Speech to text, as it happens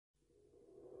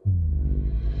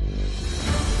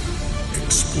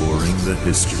Exploring the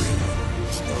history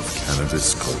of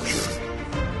cannabis culture,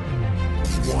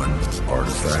 one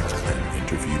artifact and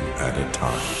interview at a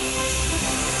time.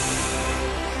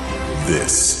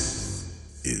 This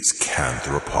is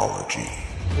Canthropology.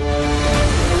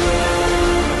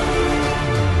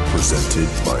 Presented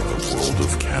by the World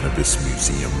of Cannabis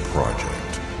Museum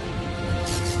Project.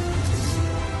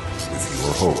 With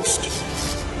your host,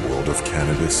 World of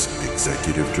Cannabis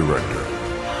Executive Director,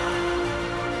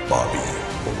 Bobby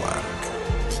Black.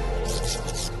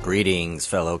 Greetings,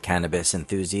 fellow cannabis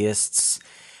enthusiasts,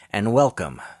 and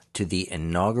welcome to the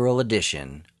inaugural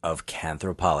edition of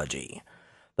Canthropology,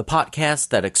 the podcast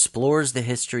that explores the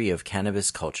history of cannabis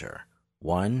culture,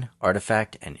 one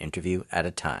artifact and interview at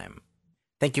a time.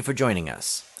 Thank you for joining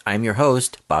us. I'm your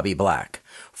host, Bobby Black,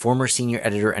 former senior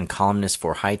editor and columnist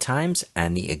for High Times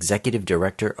and the executive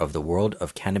director of the World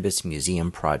of Cannabis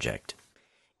Museum Project.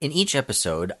 In each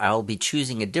episode, I'll be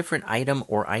choosing a different item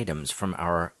or items from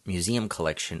our museum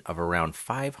collection of around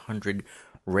 500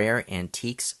 rare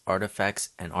antiques, artifacts,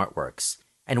 and artworks,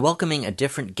 and welcoming a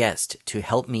different guest to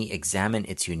help me examine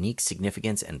its unique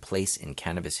significance and place in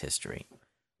cannabis history.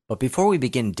 But before we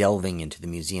begin delving into the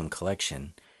museum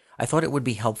collection, I thought it would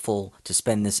be helpful to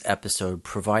spend this episode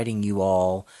providing you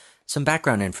all some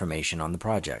background information on the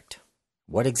project.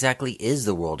 What exactly is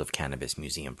the World of Cannabis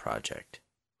Museum Project?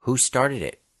 Who started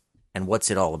it? And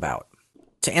what's it all about?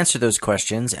 To answer those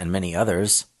questions and many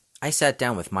others, I sat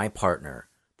down with my partner,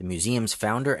 the museum's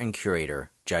founder and curator,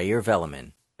 Jair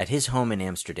Velleman, at his home in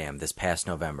Amsterdam this past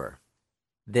November.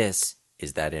 This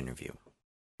is that interview.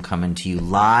 Coming to you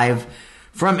live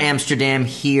from Amsterdam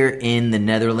here in the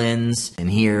Netherlands,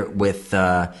 and here with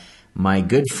my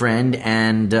good friend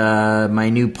and my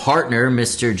new partner,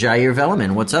 Mr. Jair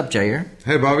Velleman. What's up, Jair?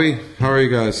 Hey, Bobby. How are you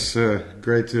guys?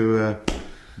 Great to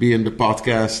be in the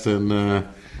podcast and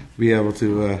be able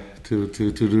to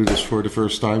do this for the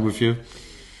first time with you.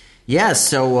 Yeah,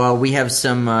 so we have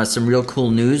some real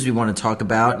cool news we want to talk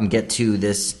about and get to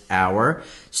this hour.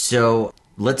 So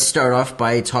let's start off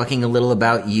by talking a little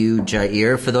about you,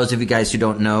 Jair. For those of you guys who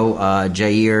don't know,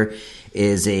 Jair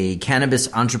is a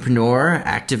cannabis entrepreneur,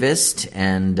 activist,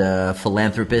 and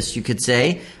philanthropist, you could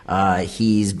say.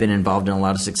 He's been involved in a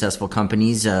lot of successful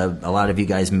companies. A lot of you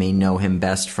guys may know him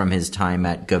best from his time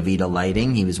at Gavita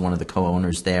Lighting. He was one of the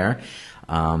co-owners there.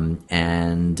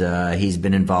 And he's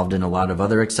been involved in a lot of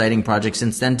other exciting projects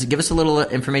since then. To give us a little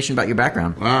information about your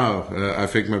background. Wow. I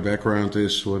think my background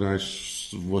is when I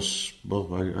smoked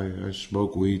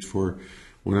weed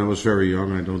when I was very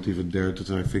young. I don't even dare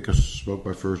to. I think I smoked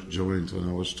my first joint when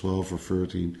I was 12 or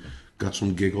 13. Got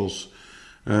some giggles.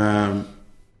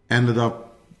 Ended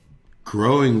up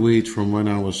growing weed from when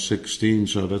I was 16,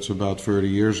 so that's about 30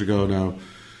 years ago now.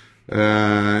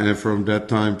 And from that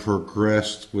time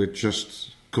progressed with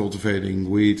just cultivating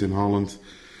weed in Holland.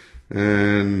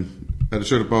 And at a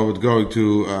certain point going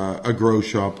to a grow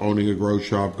shop, owning a grow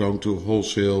shop, going to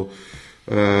wholesale,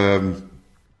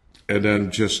 and then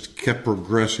just kept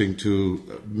progressing to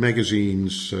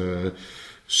magazines,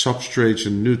 substrates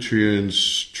and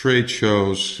nutrients, trade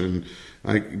shows, and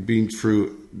I've been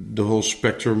through the whole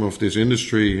spectrum of this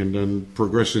industry, and then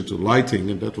progressed into lighting,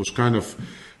 and that was kind of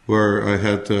where I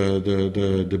had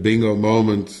the bingo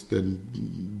moment.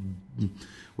 Then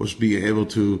was being able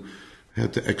to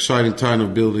had the exciting time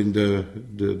of building the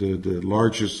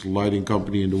largest lighting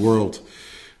company in the world,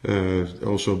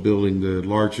 also building the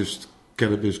largest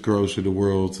cannabis grows in the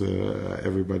world.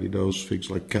 Everybody knows things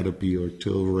like Canopy or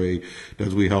Tilray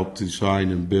that we helped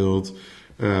design and build.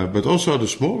 But also the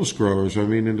smallest growers. I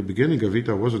mean, in the beginning,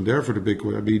 Gavita wasn't there for the big.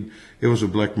 I mean, it was a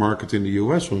black market in the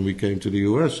U.S. when we came to the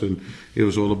U.S. and it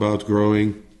was all about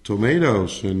growing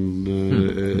tomatoes and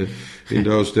in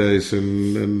those days,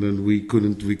 and we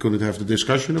couldn't have the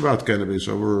discussion about cannabis.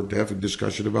 So we were having a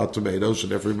discussion about tomatoes,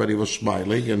 and everybody was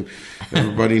smiling, and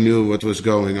everybody knew what was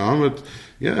going on. But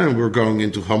yeah, we're going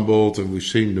into Humboldt, and we've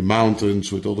seen the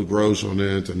mountains with all the grows on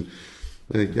it, and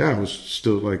it was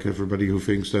still like everybody who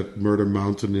thinks that Murder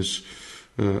Mountain is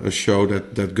a show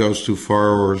that goes too far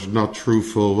or is not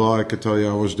truthful. Well, I can tell you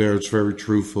I was there. It's very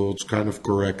truthful. It's kind of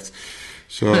correct.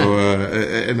 So,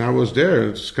 and I was there.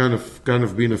 It's kind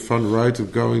of been a fun ride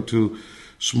of going to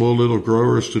small little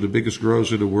growers to the biggest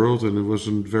growers in the world. And it was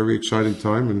a very exciting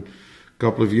time. And a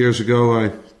couple of years ago,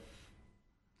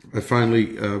 I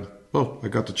finally, I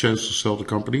got the chance to sell the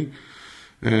company.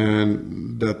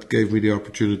 And that gave me the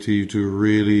opportunity to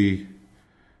really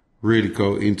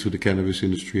go into the cannabis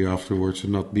industry afterwards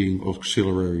and not being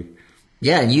auxiliary.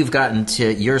 Yeah, and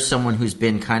you're someone who's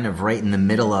been kind of right in the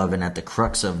middle of and at the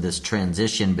crux of this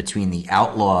transition between the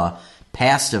outlaw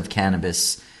past of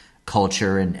cannabis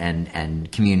culture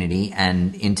and community,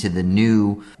 and into the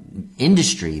new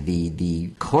industry,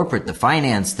 the corporate, the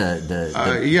finance,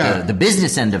 the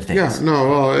business end of things. Yeah, no,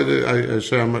 well, I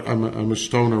say I'm a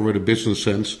stoner with a business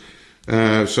sense.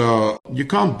 So you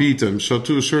can't beat them. So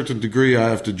to a certain degree, I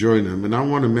have to join them. And I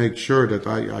want to make sure that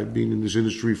I've been in this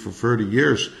industry for 30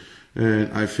 years.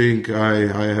 And I think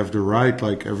I have the right,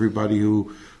 like everybody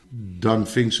who done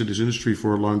things in this industry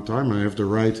for a long time, I have the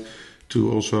right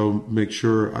to also make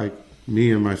sure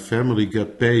me and my family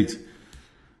get paid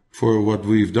for what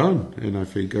we've done. And I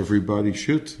think everybody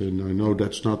should. And I know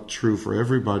that's not true for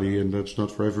everybody, and that's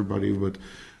not for everybody, but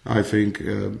I think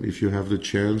if you have the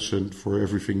chance and for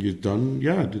everything you've done,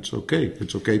 yeah, it's okay.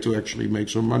 It's okay to actually make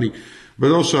some money.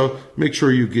 But also make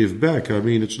sure you give back. I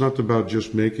mean, it's not about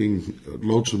just making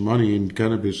loads of money in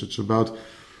cannabis. It's about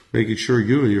making sure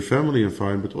you and your family are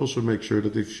fine, but also make sure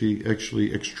that if you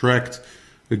actually extract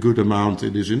a good amount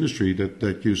in this industry,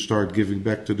 that you start giving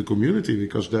back to the community,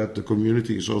 because the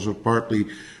community is also partly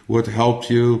what helped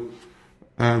you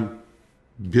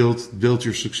build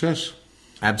your success.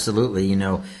 Absolutely.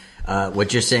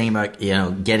 What you're saying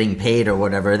about, getting paid or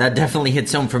whatever, that definitely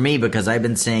hits home for me, because I've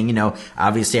been saying,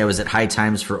 obviously I was at High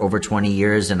Times for over 20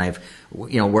 years, and I've,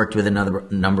 worked with another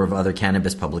number of other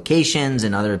cannabis publications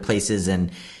and other places.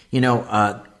 And,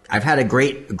 I've had a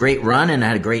great run, and I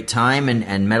had a great time,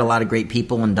 and met a lot of great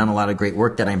people and done a lot of great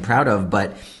work that I'm proud of.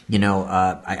 But,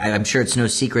 I'm sure it's no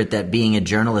secret that being a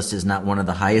journalist is not one of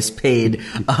the highest paid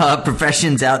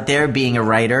professions out there. Being a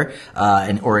writer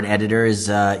or an editor is,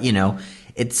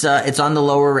 it's on the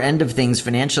lower end of things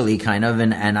financially, kind of.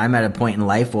 And I'm at a point in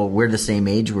life, well, we're the same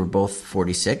age. We're both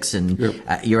 46. And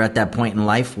Yep. You're at that point in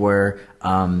life where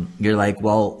you're like,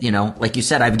 well, like you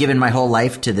said, I've given my whole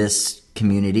life to this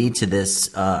community, to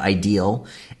this ideal.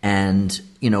 And,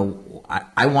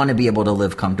 I want to be able to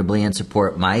live comfortably and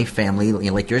support my family,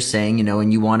 like you're saying,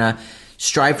 and you want to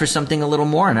strive for something a little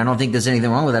more. And I don't think there's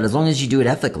anything wrong with that, as long as you do it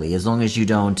ethically, as long as you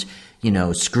don't,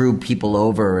 screw people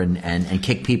over and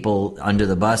kick people under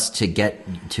the bus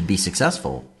to be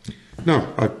successful. No,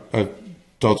 I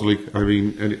totally. I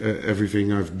mean,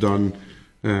 everything I've done,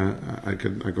 I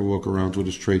can walk around with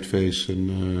a straight face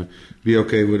and be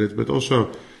okay with it. But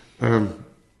also,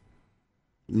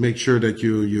 make sure that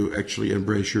you actually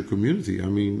embrace your community. I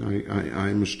mean,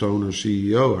 I'm a stoner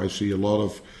CEO. I see a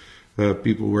lot of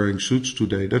people wearing suits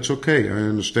today. That's okay. I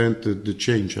understand the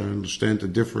change. I understand the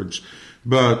difference.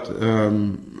 But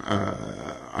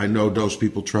I know those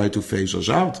people try to phase us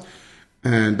out.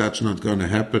 And that's not going to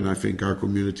happen. I think our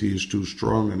community is too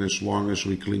strong. And as long as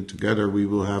we cling together, we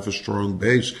will have a strong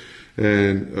base.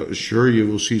 And sure, you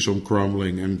will see some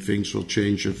crumbling, and things will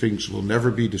change, and things will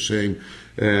never be the same.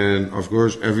 And of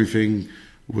course, everything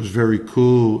was very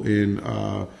cool in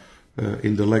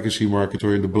the legacy market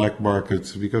or in the black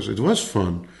market, because it was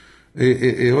fun.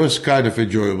 It was kind of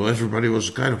enjoyable. Everybody was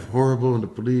kind of horrible, and the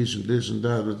police and this and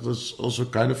that. It was also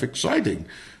kind of exciting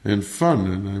and fun.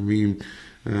 And I mean,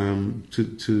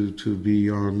 to be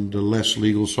on the less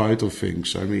legal side of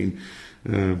things. I mean,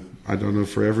 I don't know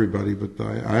for everybody, but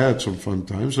I had some fun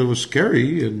times. It was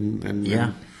scary and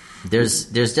yeah.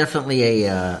 There's definitely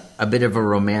a bit of a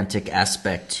romantic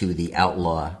aspect to the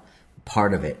outlaw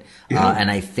part of it. Yeah. And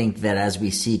I think that as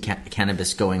we see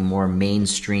cannabis going more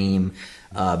mainstream,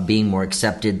 being more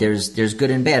accepted, there's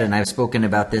good and bad. And I've spoken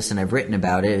about this and I've written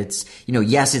about it. It's,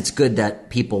 yes, it's good that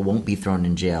people won't be thrown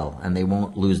in jail and they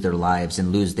won't lose their lives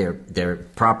and lose their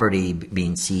property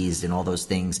being seized and all those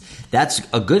things. That's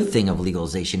a good thing of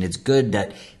legalization. It's good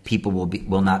that people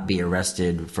will not be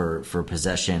arrested for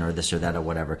possession or this or that or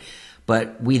whatever.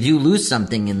 But we do lose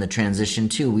something in the transition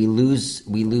too. We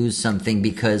lose something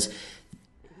because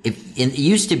it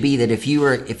used to be that if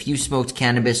you smoked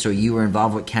cannabis or you were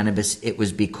involved with cannabis, it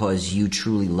was because you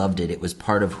truly loved it. It was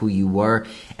part of who you were,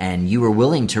 and you were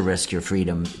willing to risk your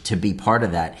freedom to be part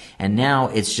of that. And now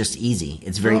it's just easy.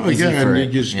 It's very easy for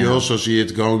and you also see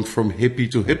it going from hippie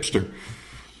to hipster.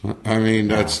 I mean,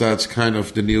 that's kind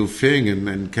of the new thing,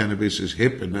 and cannabis is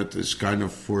hip, and that is kind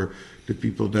of for the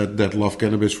people that love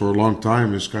cannabis for a long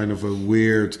time is kind of a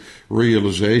weird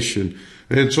realization.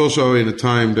 And it's also in a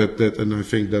time that and I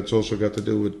think that's also got to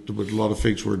do with a lot of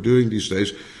things we're doing these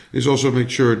days, is also make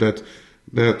sure that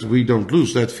we don't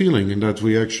lose that feeling, and that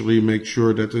we actually make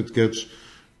sure that it gets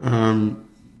that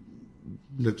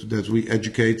we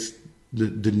educate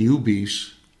the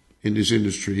newbies in this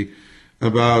industry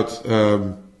about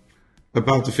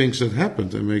the things that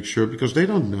happened, and make sure, because they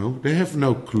don't know, they have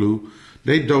no clue,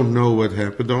 they don't know what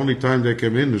happened. The only time they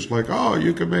came in is like, oh,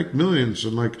 you can make millions,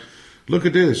 and like, look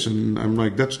at this. And I'm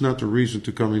like, that's not the reason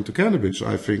to come into cannabis.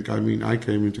 I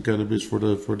came into cannabis for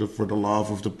the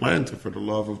love of the plant, for the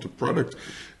love of the product.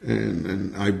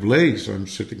 And I blaze. I'm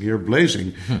sitting here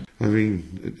blazing. I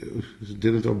mean,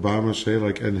 didn't Obama say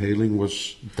like inhaling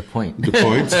was the point? The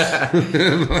point.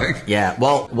 Like, yeah.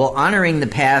 Well, honoring the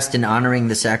past and honoring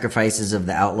the sacrifices of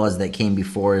the outlaws that came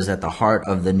before is at the heart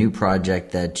of the new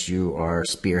project that you are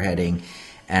spearheading.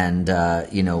 And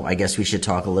I guess we should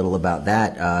talk a little about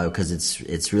that because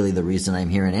it's really the reason I'm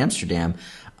here in Amsterdam.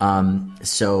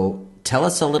 So tell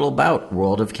us a little about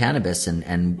World of Cannabis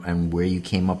and where you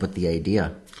came up with the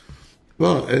idea.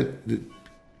 Well,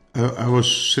 I was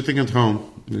sitting at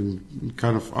home and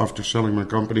kind of after selling my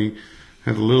company,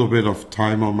 had a little bit of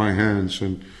time on my hands.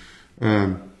 And,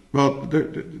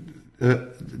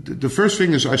 the first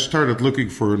thing is I started looking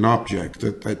for an object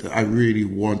that I really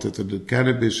wanted, the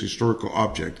cannabis historical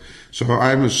object. So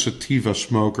I'm a sativa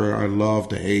smoker. I love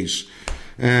the haze.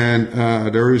 And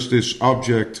there is this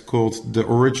object called the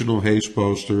original haze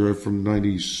poster from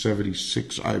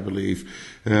 1976, I believe.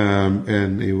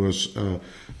 And it was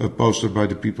posted by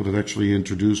the people that actually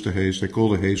introduced the haze. They call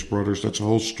the Haze Brothers. That's a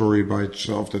whole story by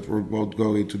itself that we won't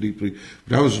go into deeply.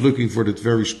 But I was looking for that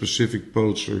very specific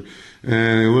poster.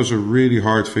 And it was a really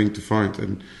hard thing to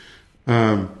find.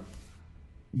 And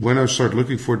when I started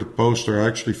looking for the poster, I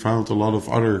actually found a lot of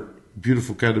other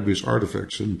beautiful cannabis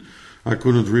artifacts. And I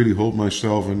couldn't really hold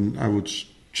myself, and I would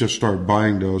just start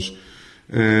buying those.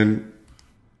 And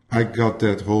I got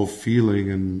that whole feeling,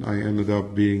 and I ended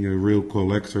up being a real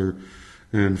collector.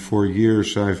 And for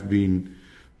years, I've been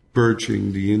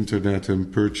purging the internet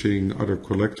and purging other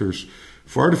collectors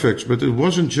for artifacts. But it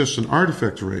wasn't just an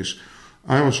artifact race.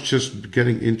 I was just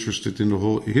getting interested in the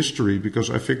whole history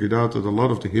because I figured out that a lot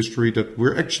of the history that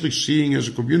we're actually seeing as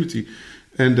a community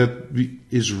and that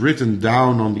is written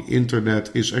down on the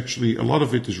internet is actually, a lot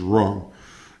of it is wrong.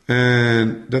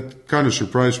 And that kind of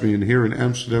surprised me. And here in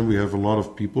Amsterdam, we have a lot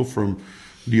of people from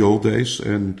the old days.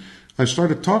 And I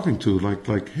started talking to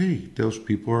like, hey, those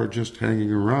people are just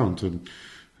hanging around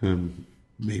and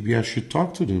maybe I should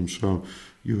talk to them. So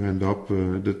you end up,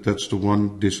 that's the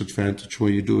one disadvantage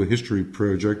when you do a history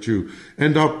project. You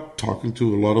end up talking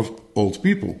to a lot of old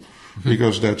people.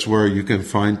 Because that's where you can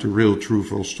find the real,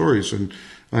 truthful stories. And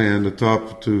I ended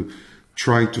up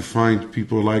trying to find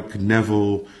people like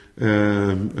Neville,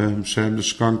 Sam the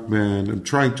Skunk Man, and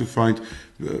trying to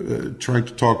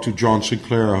talk to John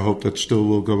Sinclair. I hope that still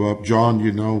will go up. John,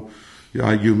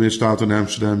 you missed out on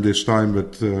Amsterdam this time,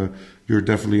 but you're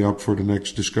definitely up for the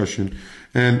next discussion.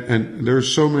 And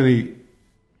there's so many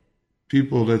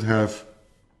people that have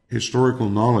historical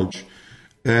knowledge.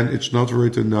 And it's not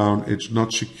written down, it's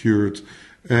not secured.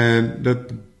 And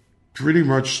that pretty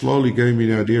much slowly gave me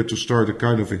the idea to start a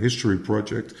kind of a history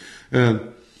project.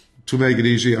 And to make it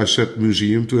easy, I said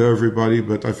museum to everybody,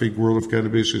 but I think World of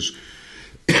Cannabis is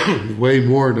way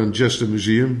more than just a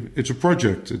museum. It's a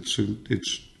project. It's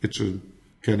a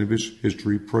cannabis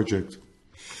history project.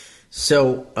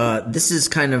 So this is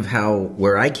kind of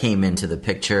where I came into the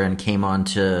picture and came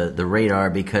onto the radar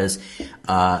because,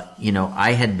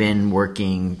 I had been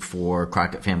working for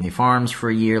Crockett Family Farms for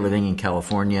a year, living in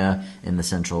California in the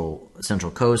Central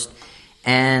Coast.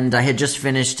 And I had just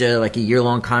finished a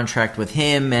year-long contract with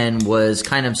him and was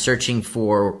kind of searching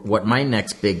for what my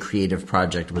next big creative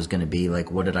project was going to be.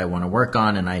 Like, what did I want to work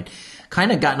on? And I'd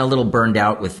kind of gotten a little burned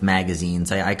out with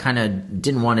magazines. I kind of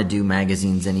didn't want to do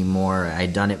magazines anymore.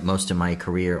 I'd done it most of my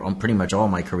career, pretty much all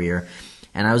my career.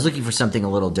 And I was looking for something a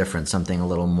little different, something a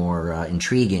little more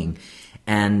intriguing.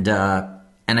 And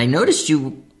I noticed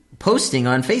you posting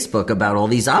on Facebook about all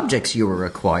these objects you were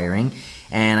acquiring.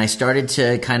 And I started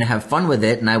to kind of have fun with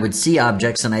it, and I would see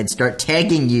objects, and I'd start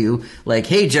tagging you, like,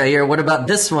 hey, Jair, what about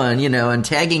this one? And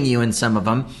tagging you in some of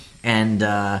them. And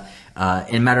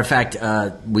in matter of fact,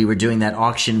 we were doing that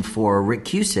auction for Rick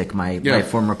Cusick, my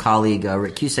former colleague,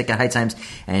 Rick Cusick at High Times,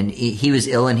 and he was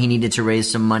ill and he needed to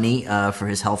raise some money for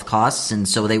his health costs, and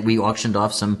so we auctioned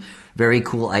off some very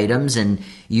cool items, and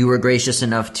you were gracious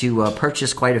enough to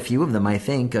purchase quite a few of them. I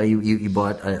think you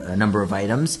bought a number of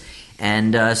items.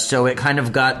 And so it kind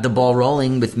of got the ball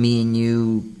rolling with me and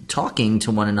you talking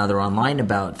to one another online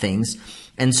about things.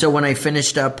 And so when I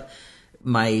finished up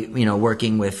my,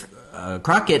 working with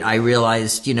Crockett, I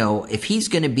realized, if he's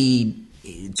going to be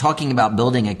talking about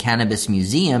building a cannabis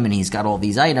museum and he's got all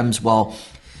these items, well,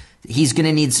 he's going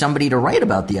to need somebody to write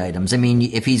about the items. I mean,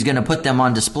 if he's going to put them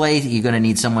on display, you're going to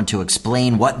need someone to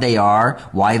explain what they are,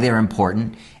 why they're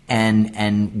important,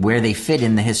 and where they fit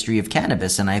in the history of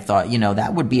cannabis. And I thought,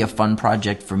 that would be a fun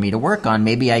project for me to work on.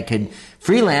 Maybe I could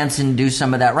freelance and do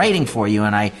some of that writing for you.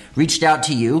 And I reached out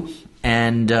to you,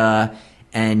 and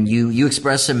and you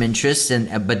expressed some interest,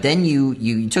 but then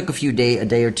you took a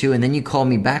day or two, and then you called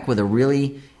me back with a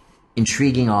really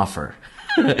intriguing offer.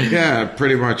 Yeah,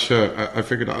 pretty much. I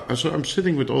figured out. So I'm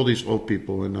sitting with all these old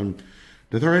people, and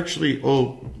that are actually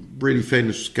all really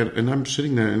famous. And I'm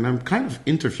sitting there, and I'm kind of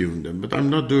interviewing them, but I'm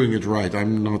not doing it right.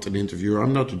 I'm not an interviewer.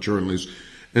 I'm not a journalist,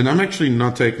 and I'm actually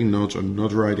not taking notes. I'm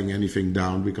not writing anything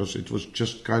down because it was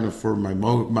just kind of for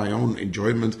my own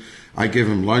enjoyment. I give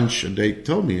them lunch, and they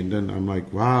tell me, and then I'm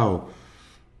like, wow,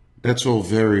 that's all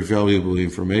very valuable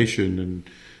information. And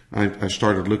I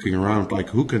started looking around, like,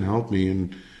 who can help me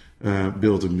and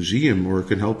build a museum, or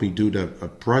can help me do a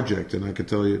project. And I can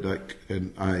tell you that,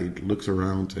 and I looked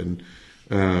around, and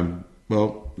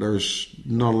well, there's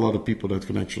not a lot of people that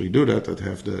can actually do that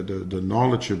have the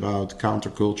knowledge about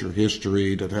counterculture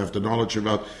history, that have the knowledge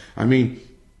about, I mean,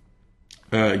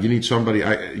 you need somebody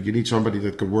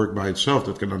that can work by itself,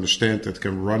 that can understand, that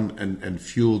can run and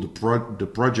fuel the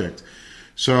project.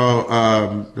 So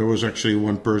there was actually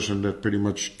one person that pretty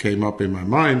much came up in my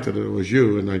mind, and it was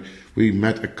you. And we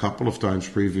met a couple of times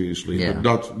previously,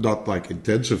 but not like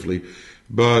intensively.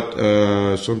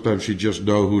 But sometimes you just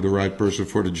know who the right person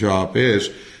for the job is.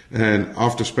 And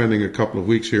after spending a couple of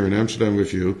weeks here in Amsterdam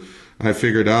with you, I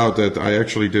figured out that I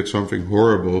actually did something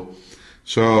horrible.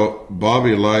 So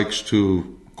Bobby likes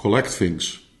to collect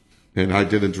things, and I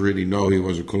didn't really know he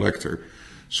was a collector.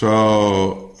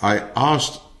 So I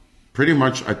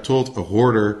told a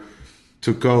hoarder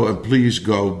to go and please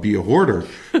go be a hoarder,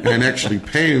 and actually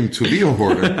pay him to be a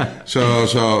hoarder.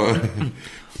 So.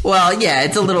 Well, yeah,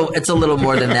 it's a little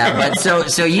more than that. But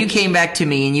so you came back to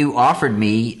me and you offered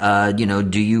me,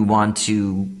 do you want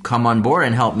to come on board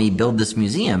and help me build this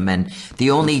museum? And the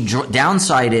only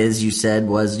downside is, you said,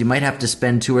 was you might have to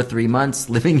spend 2 or 3 months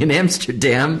living in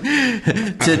Amsterdam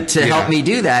to help me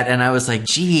do that. And I was like,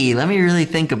 gee, let me really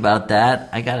think about that.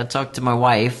 I got to talk to my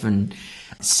wife. And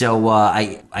so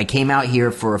I came out here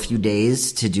for a few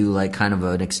days to do like kind of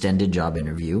an extended job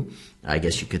interview, I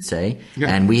guess you could say. Yeah.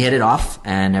 And we hit it off,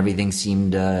 and everything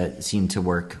seemed to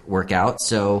work out.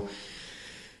 So,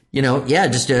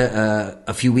 just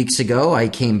a few weeks ago, I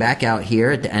came back out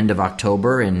here at the end of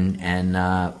October,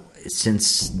 and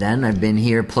since then I've been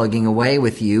here plugging away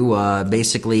with you,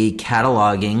 basically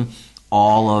cataloging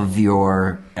all of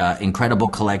your incredible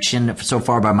collection. So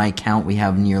far, by my count, we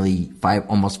have nearly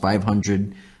almost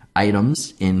 500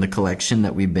 items in the collection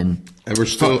that we've been we're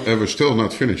still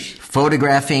not finished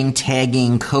photographing,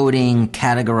 tagging, coding,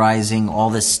 categorizing, all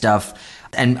this stuff.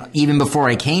 And even before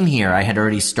I came here, I had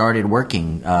already started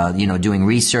working, doing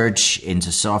research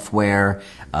into software,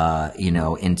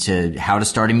 into how to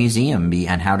start a museum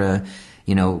and how to,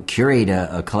 curate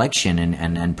a collection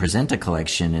and present a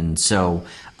collection. And so,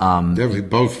 we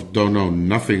both don't know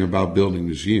nothing about building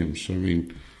museums. I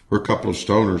mean, we're a couple of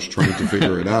stoners trying to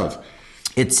figure it out.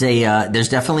 It's there's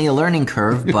definitely a learning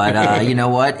curve, but you know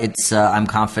what? I'm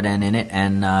confident in it,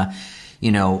 and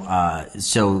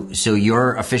so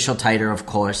your official title, of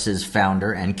course, is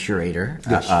founder and curator.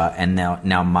 Yes. And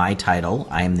now my title,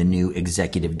 I am the new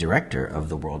executive director of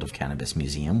the World of Cannabis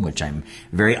Museum, which I'm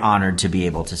very honored to be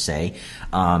able to say.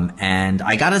 And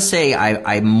I gotta say,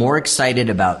 I'm more excited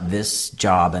about this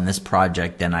job and this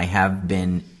project than I have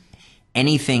been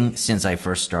anything since I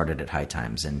first started at High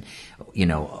Times. And,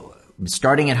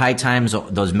 starting at High Times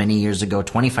those many years ago,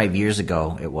 25 years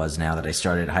ago it was now that I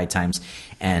started at High Times.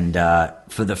 And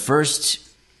for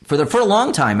a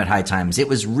long time at High Times, it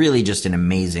was really just an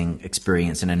amazing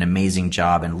experience and an amazing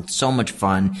job and so much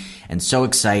fun and so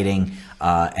exciting.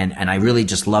 And I really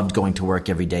just loved going to work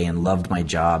every day and loved my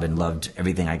job and loved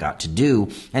everything I got to do.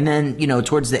 And then,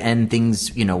 towards the end,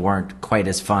 things, weren't quite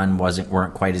as fun,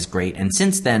 weren't quite as great. And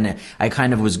since then, I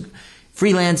kind of was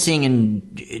freelancing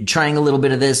and trying a little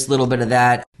bit of this, a little bit of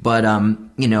that. But,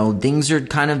 things are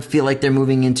kind of feel like they're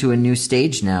moving into a new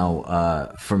stage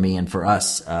now, for me and for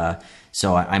us.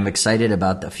 So I'm excited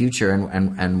about the future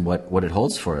and what it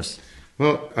holds for us.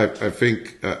 Well, I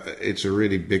think it's a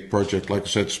really big project. Like I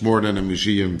said, it's more than a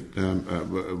museum.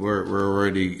 We're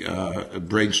already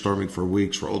brainstorming for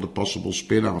weeks for all the possible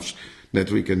spin-offs that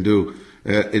we can do.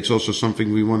 It's also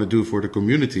something we want to do for the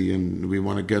community, and we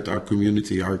want to get our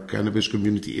cannabis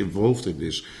community involved in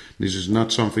this. This is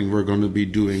not something we're going to be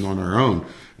doing on our own.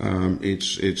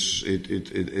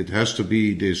 It has to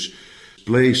be this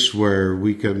place where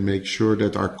we can make sure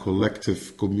that our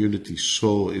collective community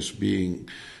soul is being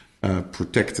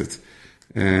protected,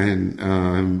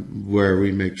 and where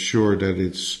we make sure that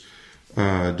it's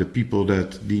the people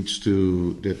that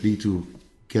need to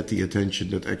get the attention,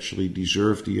 that actually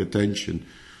deserve the attention,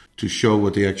 to show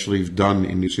what they actually have done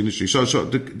in this industry. So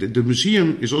the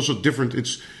museum is also different.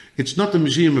 it's not a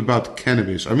museum about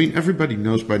cannabis. I mean, everybody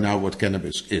knows by now what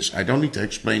cannabis is. I don't need to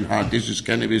explain how this is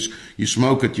cannabis. You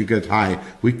smoke it, you get high.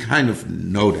 We kind of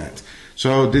know that.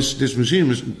 So this museum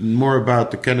is more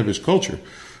about the cannabis culture.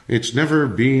 It's never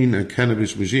been a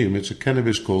cannabis museum. It's a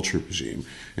cannabis culture museum.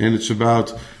 And it's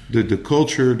about the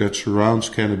culture that surrounds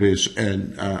cannabis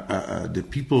and the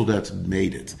people that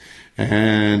made it.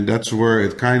 And that's where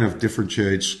it kind of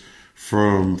differentiates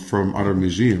from other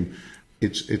museums.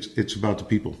 It's about the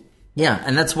people. Yeah,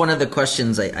 and that's one of the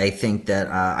questions I think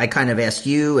that I kind of asked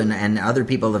you and other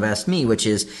people have asked me, which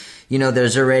is,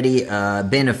 there's already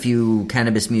been a few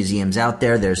cannabis museums out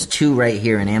there. There's 2 right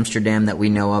here in Amsterdam that we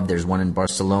know of. There's one in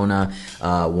Barcelona.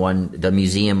 The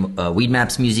museum,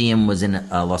 Weedmaps Museum, was in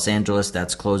Los Angeles.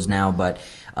 That's closed now, but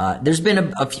there's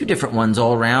been a few different ones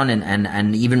all around,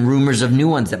 and even rumors of new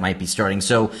ones that might be starting.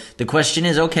 So the question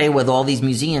is, okay, with all these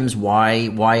museums, why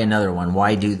another one?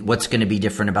 What's going to be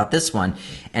different about this one?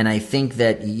 And I think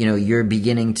that you're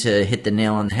beginning to hit the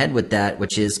nail on the head with that,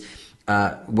 which is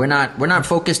we're not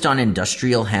focused on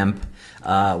industrial hemp.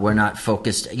 We're not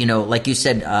focused, like you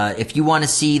said, if you want to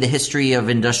see the history of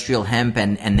industrial hemp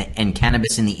and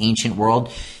cannabis in the ancient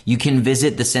world, you can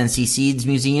visit the Sensi Seeds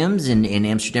museums in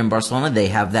Amsterdam, Barcelona. They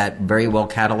have that very well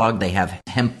cataloged. They have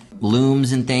hemp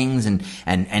looms and things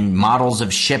and models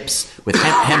of ships with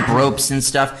hemp ropes and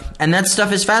stuff. And that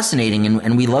stuff is fascinating,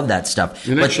 and we love that stuff.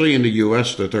 And actually in the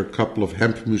US, there are a couple of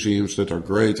hemp museums that are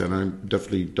great, and I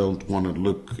definitely don't want to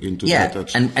look into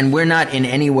that. And we're not in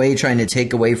any way trying to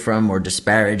take away from or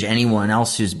disparage anyone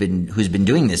else who's been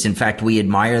doing this. In fact, we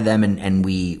admire them and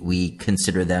we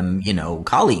consider them,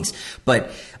 colleagues.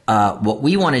 But what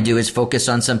we want to do is focus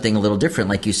on something a little different.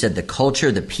 Like you said, the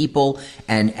culture, the people,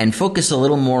 and focus a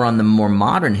little more on the more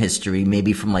modern history,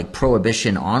 maybe from like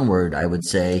Prohibition onward, I would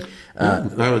say.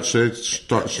 I would say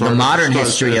the modern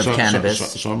history of cannabis.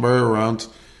 Somewhere around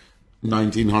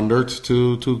 1900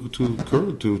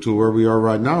 to where we are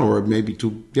right now, or maybe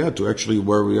to actually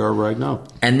where we are right now.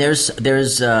 And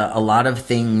there's a lot of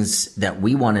things that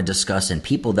we want to discuss and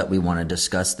people that we want to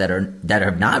discuss that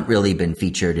have not really been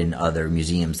featured in other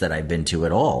museums that I've been to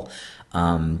at all.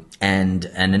 And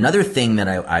another thing that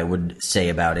I would say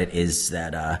about it is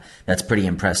that that's pretty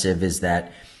impressive is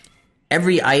that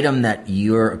every item that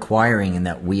you're acquiring and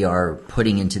that we are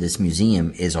putting into this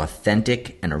museum is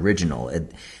authentic and original.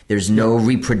 There's no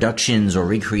reproductions or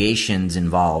recreations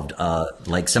involved,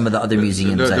 like some of the other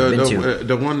museums I've been to.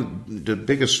 The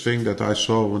biggest thing that I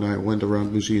saw when I went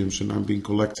around museums, and I've been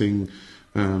collecting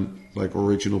like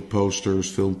original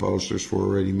posters, film posters for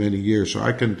already many years. So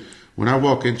when I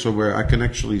walk in somewhere, I can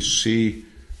actually see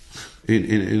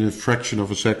in a fraction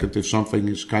of a second if something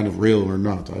is kind of real or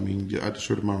not. I mean, at a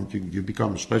certain moment, you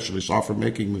become a specialist after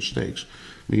making mistakes.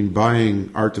 I mean, buying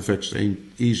artifacts ain't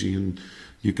easy, and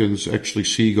you can actually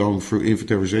see going through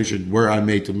inventarization where I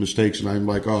made the mistakes, and I'm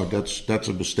like, oh, that's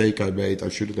a mistake I made. I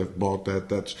shouldn't have bought that.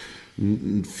 That's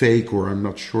fake, or I'm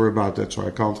not sure about that, so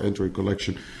I can't enter a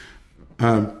collection.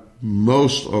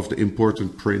 Most of the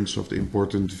important prints of the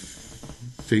important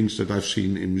things that I've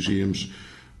seen in museums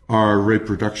are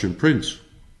reproduction prints.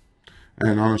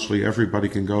 And honestly, everybody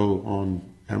can go on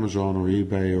Amazon or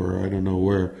eBay or I don't know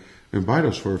where and buy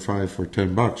those for $5 or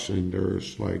 $10. And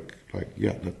there's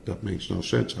that makes no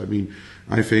sense. I mean,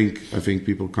 I think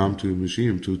people come to a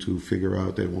museum to figure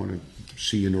out they want to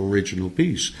see an original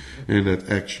piece, and that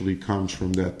actually comes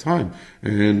from that time.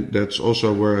 And that's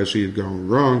also where I see it going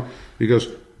wrong, because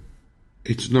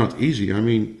it's not easy. I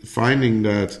mean, finding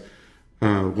that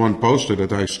one poster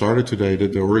that I started today,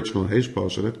 the original Haze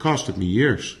poster, that costed me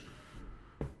years.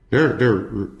 They're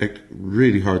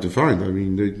really hard to find. I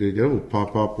mean, they will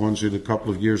pop up once in a couple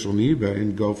of years on eBay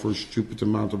and go for a stupid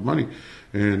amount of money.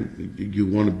 And you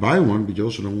want to buy one, but you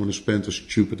also don't want to spend a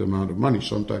stupid amount of money.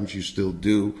 Sometimes you still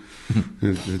do.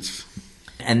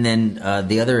 And then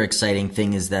the other exciting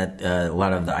thing is that a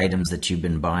lot of the items that you've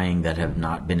been buying that have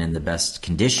not been in the best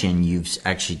condition, you've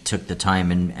actually took the time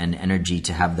and energy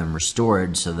to have them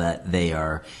restored so that they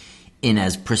are in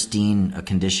as pristine a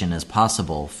condition as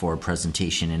possible for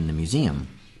presentation in the museum.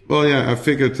 Well, yeah, I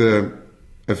figured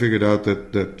out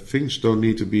that things don't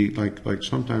need to be like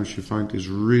sometimes you find this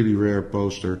really rare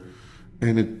poster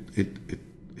and it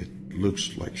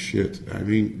looks like shit. I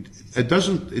mean,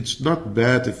 it's not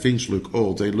bad if things look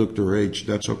old. They look their age.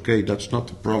 That's okay. That's not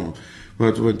the problem.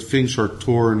 But when things are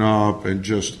torn up and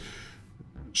just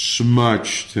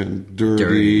smudged and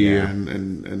dirty yeah.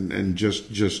 and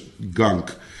just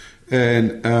gunk,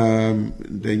 and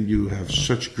then you have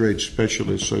such great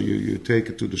specialists. So you take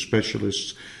it to the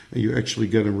specialists and you actually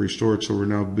get them restored. So we're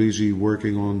now busy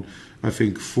working on, I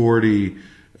think, 40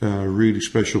 really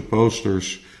special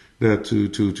posters that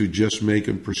to just make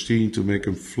them pristine, to make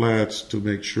them flat, to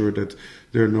make sure that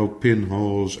there are no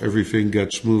pinholes, everything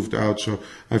gets smoothed out. So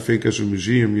I think as a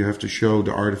museum, you have to show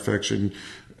the artifacts in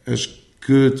as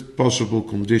good possible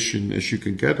condition as you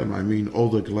can get them. I mean, all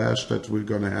the glass that we're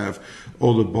going to have,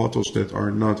 all the bottles that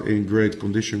are not in great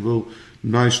condition will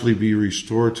nicely be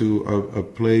restored to a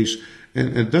place.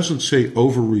 And it doesn't say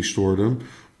over-restore them.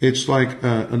 It's like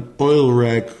an oil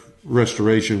rag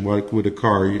restoration, like with a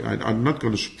car. I'm not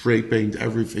going to spray paint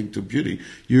everything to beauty.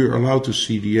 You're allowed to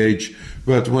see the age,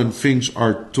 but when things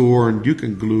are torn, you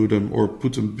can glue them or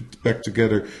put them back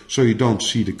together so you don't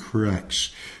see the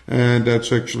cracks. And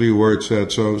that's actually where it's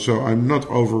at. So I'm not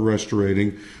over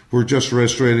restorating. We're just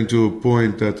restorating to a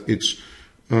point that it's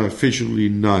visually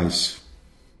nice.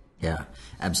 Yeah,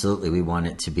 absolutely. We want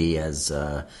it to be as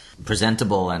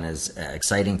presentable and as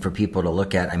exciting for people to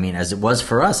look at. I mean, as it was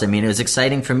for us. I mean, it was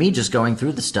exciting for me just going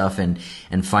through the stuff and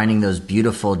finding those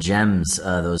beautiful gems,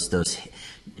 those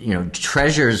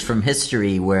treasures from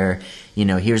history where,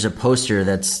 here's a poster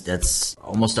that's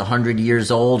almost 100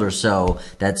 years old or so,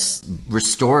 that's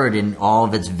restored in all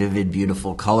of its vivid,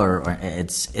 beautiful color.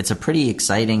 It's a pretty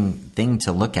exciting thing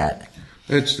to look at.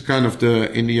 It's kind of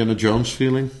the Indiana Jones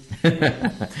feeling.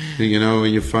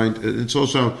 When you find, it's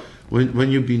also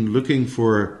when you've been looking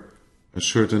for a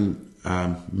certain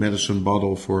medicine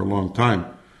bottle for a long time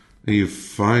and you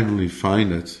finally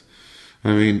find it.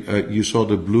 I mean, you saw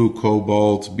the blue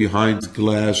cobalt behind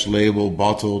glass label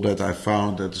bottle that I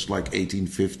found that's like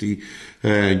 1850.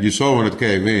 And you saw when it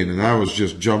came in, and I was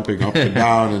just jumping up and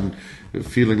down and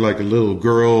feeling like a little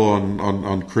girl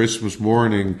on Christmas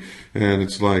morning. And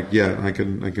it's like, yeah, I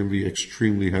can be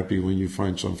extremely happy when you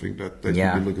find something that you've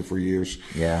been looking for years.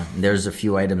 Yeah, there's a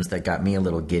few items that got me a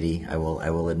little giddy, I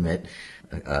will admit.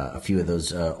 A few of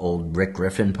those old Rick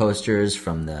Griffin posters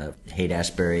from the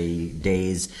Haight-Ashbury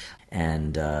days.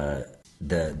 And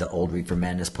the old Reefer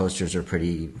Madness posters are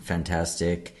pretty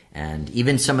fantastic. And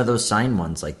even some of those signed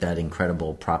ones, like that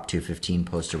incredible Prop 215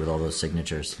 poster with all those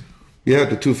signatures. Yeah,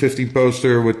 the 215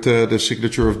 poster with the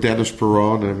signature of Dennis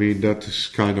Perron. I mean, that is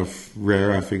kind of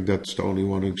rare. I think that's the only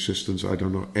one in existence. I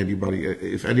don't know anybody.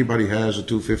 If anybody has a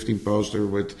 215 poster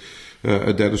with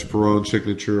a Dennis Perron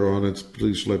signature on it,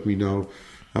 please let me know.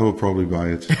 I will probably buy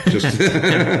it.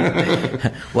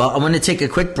 Well, I want to take a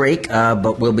quick break,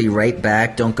 but we'll be right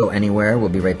back. Don't go anywhere. We'll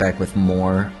be right back with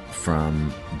more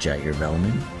from Jair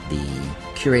Velleman, the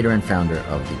curator and founder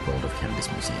of the World of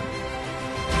Cannabis Museum.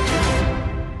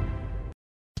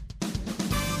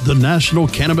 The National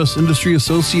Cannabis Industry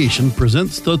Association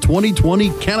presents the 2020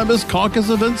 Cannabis Caucus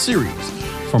Event Series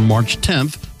from March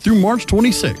 10th through March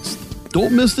 26th.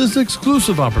 Don't miss this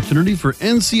exclusive opportunity for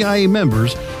NCIA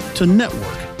members to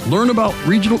network, learn about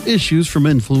regional issues from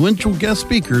influential guest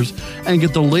speakers, and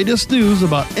get the latest news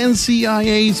about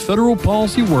NCIA's federal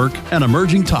policy work and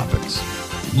emerging topics.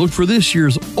 Look for this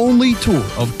year's only tour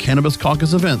of Cannabis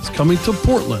Caucus events coming to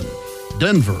Portland,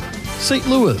 Denver, St.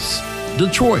 Louis,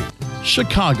 Detroit,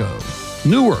 Chicago,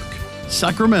 Newark,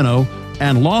 Sacramento,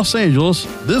 and Los Angeles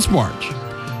this March.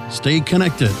 Stay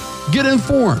connected, get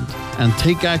informed, and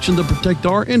take action to protect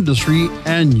our industry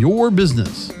and your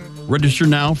business. Register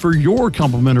now for your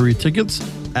complimentary tickets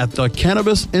at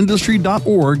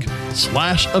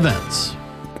thecannabisindustry.org/events.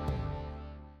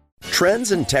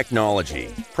 Trends in technology,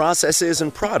 processes,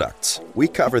 and products. We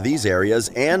cover these areas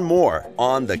and more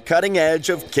on The Cutting Edge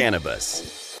of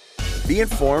Cannabis. Be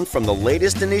informed from the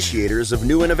latest initiators of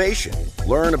new innovation.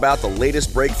 Learn about the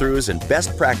latest breakthroughs and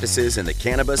best practices in the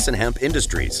cannabis and hemp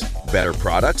industries. Better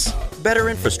products, better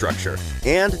infrastructure,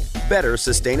 and better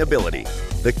sustainability.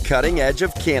 The Cutting Edge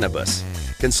of Cannabis.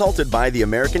 Consulted by the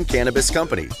American Cannabis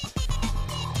Company.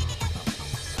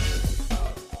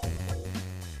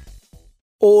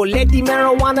 Oh, let the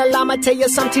marijuana llama tell you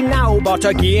something now about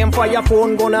a game for your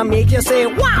phone gonna make you say,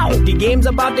 wow! The game's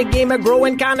about the game of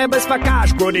growing cannabis for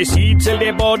cash. Grow the seed, sell the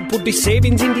bud, put the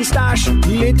savings in the stash.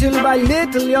 Little by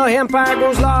little, your empire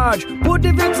grows large. Put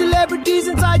the big celebrities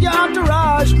inside your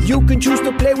entourage. You can choose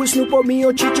to play with Snoop or me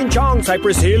or Cheech and Chong.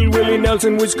 Cypress Hill, Willie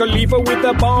Nelson, Wiz Khalifa with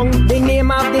a bong. The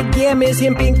name of the game is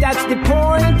Hemp Inc., that's the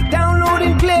point. Download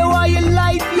and play while you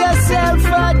light yourself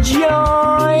a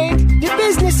joint. The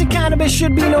business of cannabis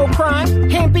should be no crime.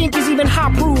 Hemp Inc. is even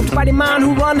hot-proofed by the man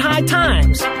who run High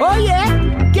Times. Oh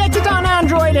yeah? Get it on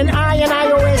Android and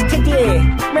iOS today.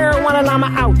 Marijuana llama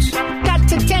out. Got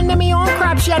to tend to me on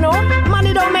crops, you know.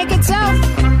 Money don't make itself.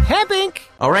 Hemp Inc.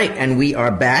 All right, and we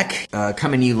are back,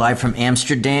 coming to you live from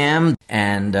Amsterdam,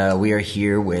 and we are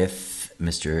here with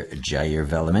Mr. Jair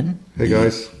Velleman. Hey,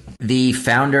 guys. The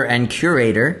founder and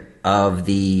curator of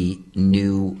the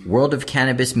new World of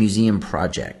Cannabis Museum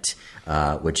project,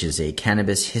 which is a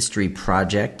cannabis history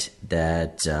project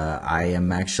that I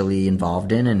am actually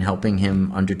involved in and helping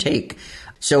him undertake.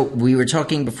 So we were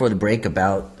talking before the break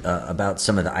about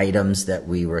some of the items that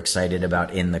we were excited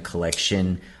about in the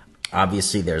collection.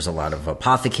 Obviously, there's a lot of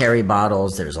apothecary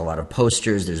bottles, there's a lot of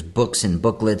posters, there's books and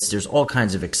booklets, there's all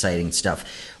kinds of exciting stuff.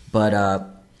 But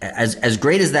as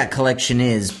great as that collection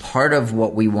is, part of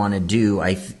what we want to do,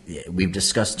 we've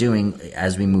discussed doing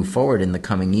as we move forward in the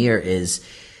coming year, is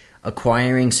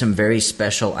acquiring some very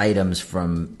special items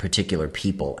from particular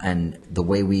people, and the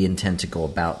way we intend to go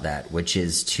about that, which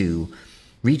is to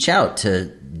reach out to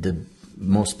the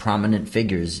most prominent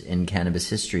figures in cannabis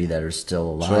history that are still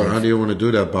alive. So how do you want to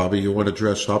do that, Bobby? You want to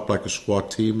dress up like a SWAT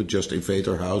team and just invade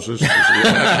our houses? Give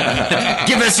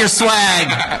us your swag.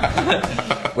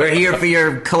 We're here for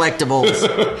your collectibles.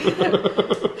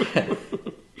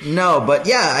 No, but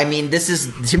yeah, I mean, this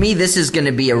is going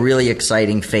to be a really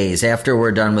exciting phase after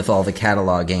we're done with all the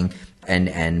cataloging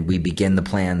and we begin the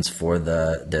plans for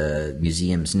the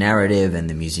museum's narrative and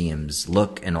the museum's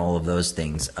look and all of those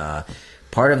things.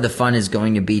 Part of the fun is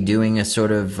going to be doing a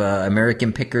sort of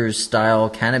American Pickers style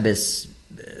cannabis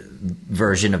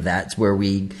version of that, where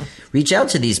we reach out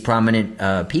to these prominent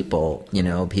people,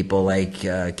 people like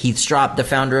Keith Stropp, the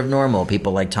founder of NORML,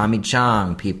 people like Tommy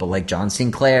Chong, people like John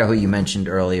Sinclair, who you mentioned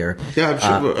earlier. Yeah,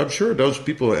 I'm sure those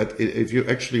people, if you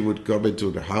actually would come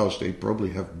into the house, they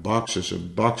probably have boxes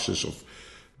and boxes of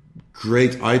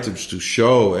great items to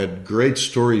show and great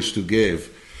stories to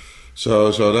give.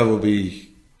 So that will be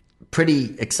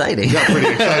pretty exciting. Yeah, pretty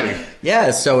exciting.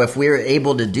 Yeah, so if we're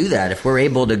able to do that, if we're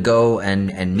able to go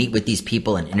and meet with these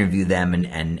people and interview them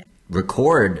and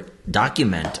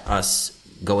document us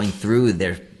going through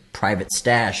their private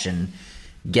stash and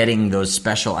getting those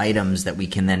special items that we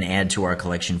can then add to our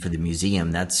collection for the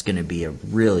museum, that's going to be a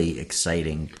really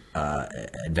exciting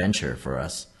adventure for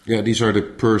us. Yeah, these are the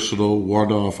personal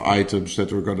one-off items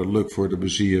that we're going to look for the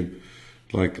museum.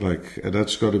 Like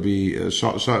that's going to be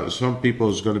some people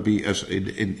is going to be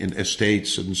in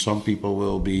estates, and some people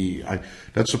will be.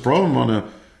 That's the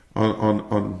problem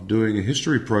on doing a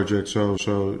history project. So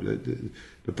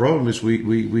the problem is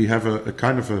we have a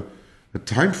kind of a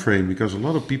time frame, because a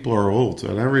lot of people are old.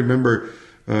 And I remember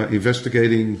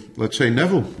investigating, let's say,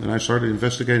 Neville, and I started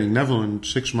investigating Neville, and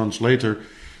 6 months later,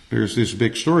 there's this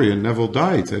big story, and Neville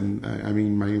died, and I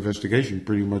mean my investigation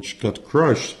pretty much got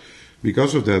crushed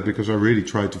because of that, because I really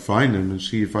tried to find him and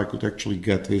see if I could actually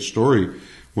get his story.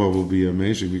 What will be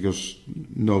amazing, because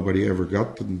nobody ever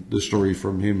got the story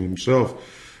from him himself,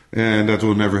 and that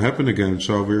will never happen again.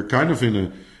 So we're kind of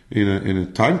in a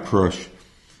time crush,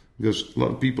 because a lot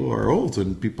of people are old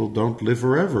and people don't live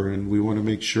forever, and we want to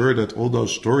make sure that all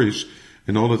those stories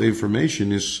and all that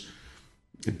information is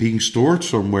being stored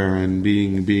somewhere and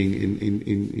being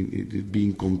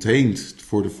contained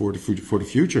for the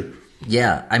future.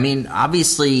 Yeah, I mean,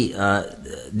 obviously,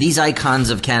 these icons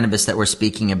of cannabis that we're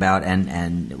speaking about,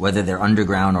 and whether they're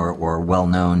underground or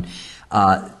well-known,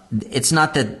 it's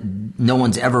not that no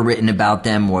one's ever written about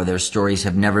them or their stories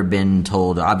have never been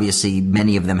told. Obviously,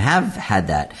 many of them have had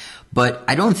that. But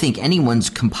I don't think anyone's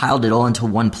compiled it all into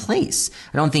one place.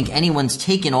 I don't think anyone's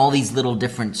taken all these little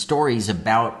different stories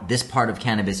about this part of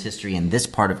cannabis history and this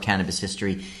part of cannabis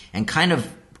history and kind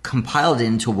of compiled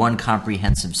into one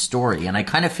comprehensive story. And I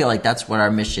kind of feel like that's what our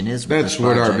mission is. That's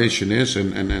what our mission is,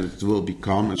 and it will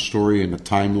become a story and a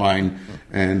timeline,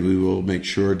 and we will make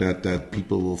sure that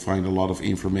people will find a lot of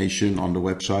information on the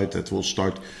website that will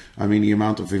start. I mean, the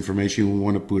amount of information we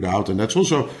want to put out, and that's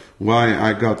also why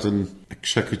I got an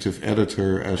executive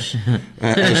editor as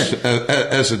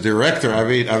a director. I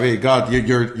mean, God,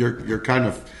 you're kind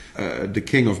of the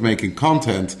king of making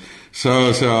content.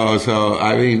 So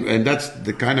I mean, and that's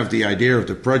the kind of the idea of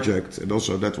the project, and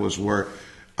also that was where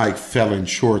I fell in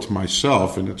short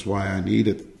myself, and that's why I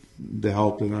needed the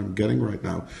help that I'm getting right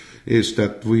now, is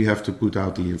that we have to put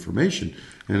out the information,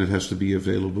 and it has to be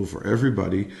available for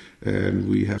everybody, and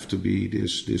we have to be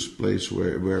this place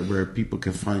where people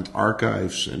can find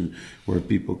archives, and where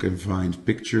people can find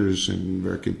pictures, and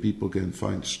where people can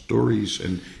find stories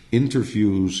and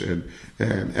interviews and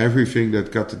everything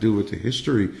that got to do with the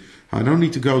history. I don't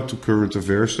need to go to current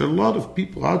affairs. There are a lot of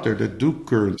people out there that do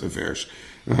current affairs.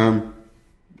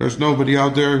 There's nobody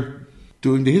out there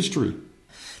doing the history.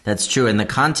 That's true. And the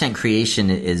content creation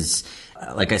is,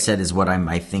 like I said, is what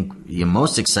I think you're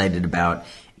most excited about.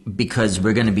 because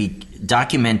we're going to be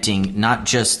documenting not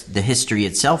just the history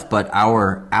itself, but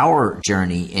our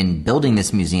journey in building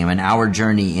this museum and our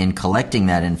journey in collecting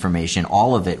that information.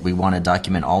 All of it, we want to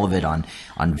document all of it on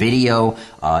video,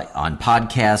 on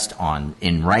podcast,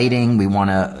 in writing. We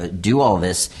want to do all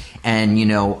this. And you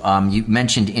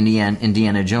mentioned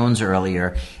Indiana Jones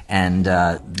earlier, and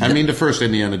I mean the first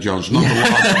Indiana Jones, not the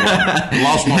last one. The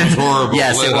last one was horrible.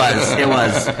 Yes, it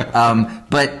was.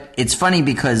 But it's funny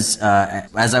because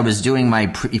as I was doing my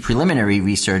preliminary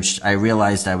research, I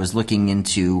realized I was looking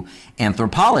into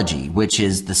anthropology, which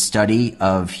is the study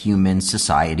of human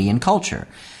society and culture.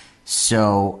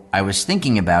 So I was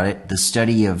thinking about it. The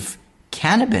study of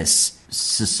cannabis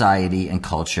society and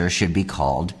culture should be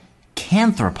called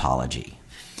canthropology.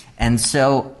 And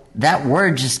so that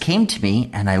word just came to me,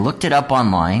 and I looked it up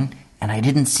online, and I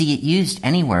didn't see it used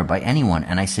anywhere by anyone.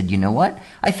 And I said, you know what?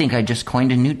 I think I just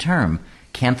coined a new term,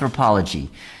 canthropology.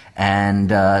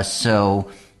 And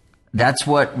so that's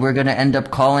what we're going to end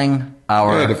up calling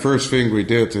our... Yeah, the first thing we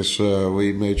did is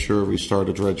we made sure we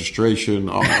started registration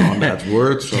on that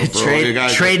word. So for all you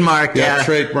guys, trademark, yeah.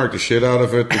 Trademark the shit out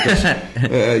of it. Because,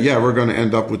 we're going to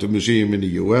end up with a museum in the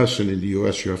U.S. And in the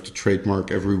U.S. you have to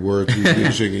trademark every word you're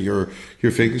using in your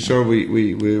thinking. So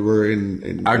we were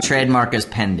in... Our trademark is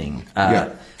pending.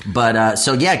 But,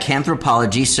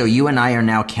 canthropology. So you and I are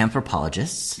now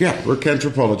canthropologists. Yeah, we're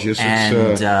canthropologists.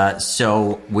 And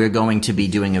so we're going to be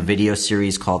doing a video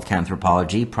series called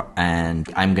Canthropology, and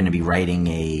I'm going to be writing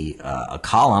a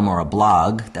column or a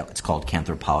blog that's called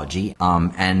Canthropology.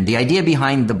 And the idea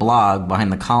behind the blog,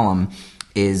 behind the column,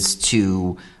 is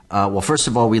to... first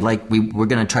of all, we're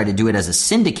going to try to do it as a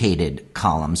syndicated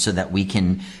column so that we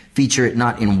can feature it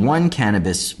not in one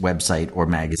cannabis website or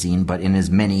magazine, but in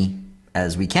as many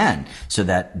as we can, so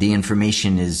that the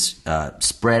information is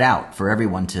spread out for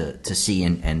everyone to see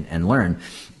and learn.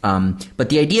 But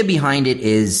the idea behind it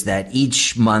is that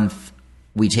each month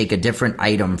we take a different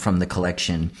item from the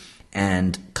collection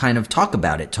and kind of talk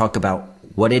about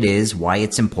what it is, why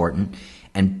it's important,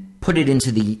 and put it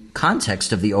into the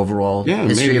context of the overall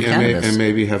history of cannabis. And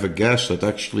maybe have a guest that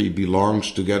actually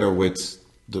belongs together with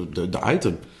the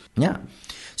item. Yeah.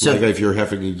 So, like if you're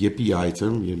having a yippie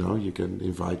item, you can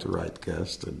invite the right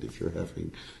guest. And if you're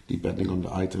having, depending on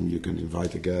the item, you can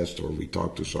invite a guest, or we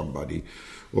talk to somebody.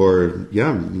 Or,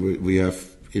 we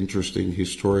have interesting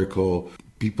historical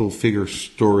people, figure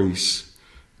stories,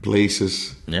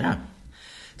 places. Yeah.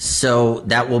 So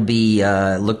that will be,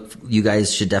 you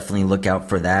guys should definitely look out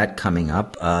for that coming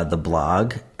up. The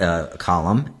blog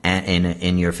column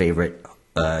in your favorite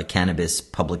cannabis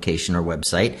publication or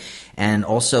website, and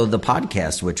also the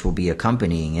podcast, which will be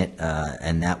accompanying it,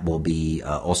 and that will be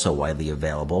also widely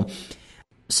available.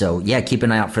 So keep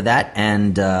an eye out for that.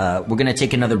 And we're going to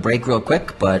take another break real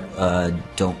quick, but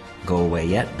don't go away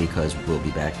yet, because we'll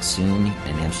be back soon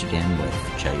in Amsterdam with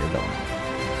Jair Bellman.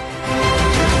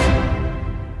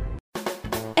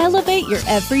 Elevate your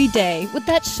everyday with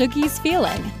that Shuggies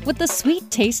feeling, with the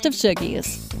sweet taste of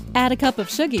Shuggies. Add a cup of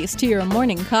Shuggies to your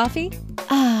morning coffee.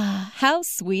 Ah, how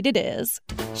sweet it is.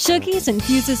 Shuggies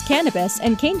infuses cannabis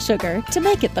and cane sugar to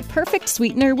make it the perfect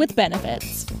sweetener with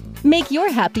benefits. Make your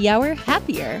happy hour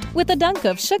happier with a dunk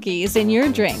of Shuggies in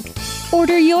your drink.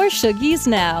 Order your Shuggies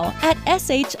now at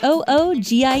shoogies.com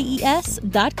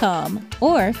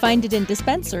or find it in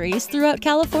dispensaries throughout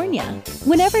California.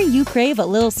 Whenever you crave a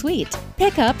little sweet,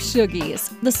 pick up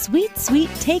Shuggies, the sweet, sweet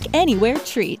take-anywhere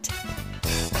treat.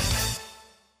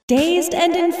 Dazed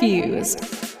and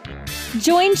Infused.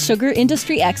 Join sugar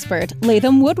industry expert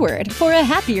Latham Woodward for a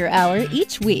happier hour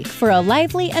each week for a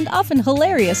lively and often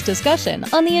hilarious discussion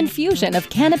on the infusion of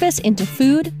cannabis into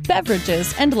food,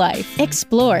 beverages, and life.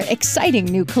 Explore exciting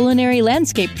new culinary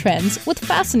landscape trends with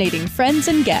fascinating friends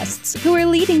and guests who are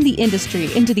leading the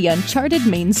industry into the uncharted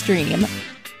mainstream.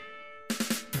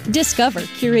 Discover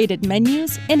curated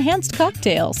menus, enhanced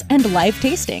cocktails, and live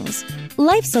tastings.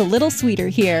 Life's a little sweeter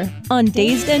here on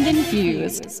Dazed and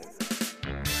Infused.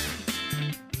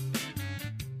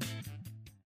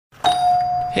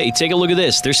 Hey, take a look at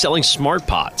this. They're selling smart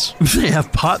pots. They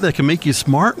have pot that can make you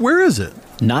smart? Where is it?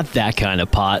 Not that kind of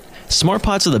pot. Smart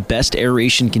pots are the best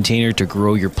aeration container to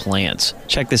grow your plants.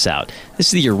 Check this out.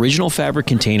 This is the original fabric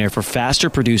container for faster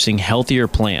producing, healthier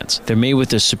plants. They're made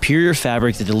with a superior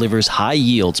fabric that delivers high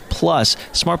yields. Plus,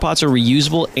 smart pots are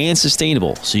reusable and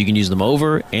sustainable, so you can use them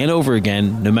over and over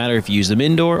again, no matter if you use them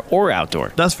indoor or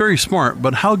outdoor. That's very smart,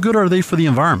 but how good are they for the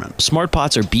environment? Smart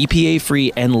pots are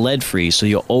BPA-free and lead-free, so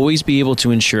you'll always be able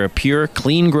to ensure a pure,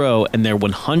 clean grow, and they're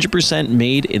 100%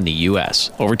 made in the U.S.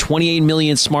 Over 28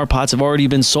 million smart pots have already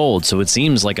been sold, so it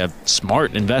seems like a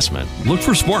smart investment. Look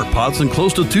for smart pots in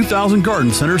close to 2,000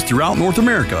 garden centers throughout North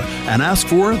America and ask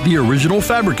for the original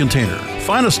fabric container.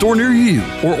 Find a store near you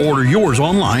or order yours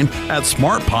online at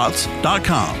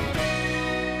smartpots.com.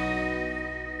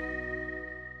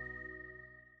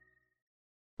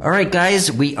 All right, guys,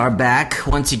 we are back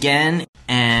once again,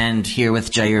 and here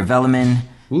with Jair Velleman,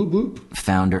 Whoop, whoop.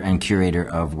 founder and curator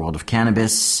of World of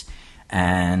Cannabis,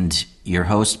 and your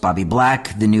host, Bobby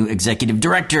Black, the new executive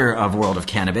director of World of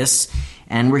Cannabis.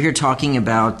 And we're here talking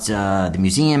about the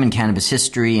museum and cannabis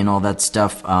history and all that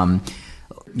stuff.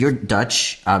 You're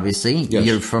Dutch, obviously. Yes.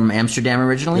 You're from Amsterdam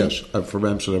originally? Yes, I'm from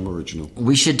Amsterdam original.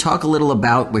 We should talk a little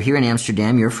about, we're here in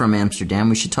Amsterdam, you're from Amsterdam.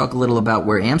 We should talk a little about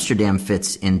where Amsterdam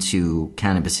fits into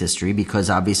cannabis history, because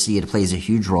obviously it plays a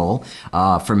huge role.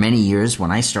 For many years,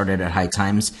 when I started at High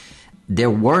Times, there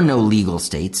were no legal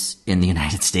states in the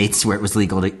United States where it was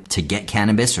legal to get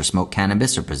cannabis or smoke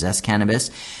cannabis or possess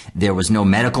cannabis. There was no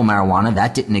medical marijuana.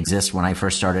 That didn't exist when I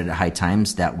first started at High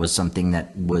Times. That was something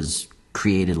that was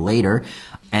created later.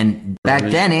 And back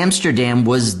then, Amsterdam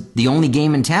was the only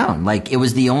game in town. Like, it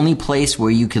was the only place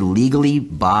where you could legally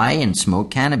buy and smoke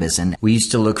cannabis. And we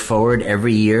used to look forward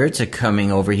every year to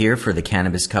coming over here for the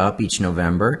Cannabis Cup each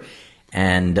November.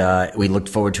 And we looked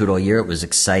forward to it all year. It was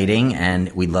exciting.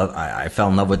 And I fell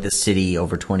in love with this city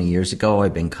over 20 years ago.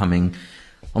 I've been coming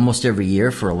almost every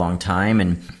year for a long time.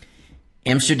 And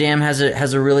Amsterdam has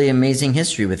a really amazing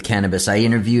history with cannabis. I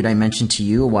mentioned to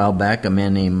you a while back, a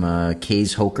man named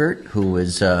Kees Hokert, who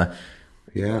used to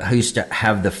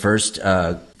have the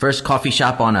first coffee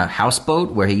shop on a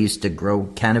houseboat, where he used to grow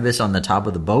cannabis on the top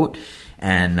of the boat.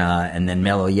 And then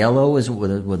Mellow Yellow was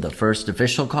with the first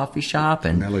official coffee shop.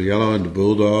 And Mellow Yellow and the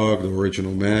Bulldog, the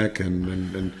original Mac,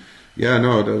 and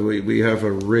we have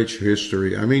a rich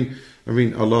history. I mean,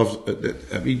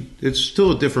 it's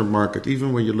still a different market.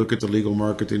 Even when you look at the legal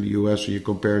market in the U.S. and you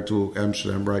compare it to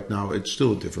Amsterdam right now, it's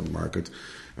still a different market.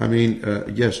 I mean,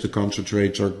 yes, the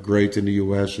concentrates are great in the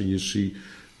U.S. and you see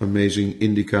amazing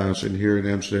indicas, and here in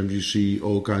Amsterdam you see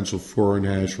all kinds of foreign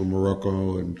hash from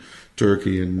Morocco and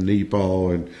Turkey and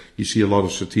Nepal, and you see a lot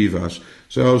of sativas.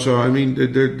 So I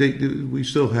mean, we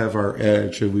still have our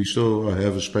edge, and we still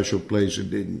have a special place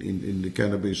in the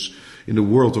cannabis, in the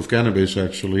world of cannabis,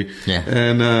 actually. Yeah.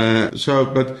 And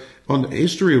but on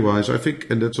history-wise, I think,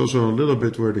 and that's also a little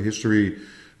bit where the history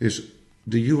is.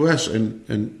 The U.S.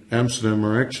 and Amsterdam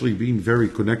are actually being very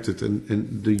connected,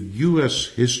 and the U.S.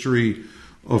 history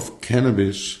of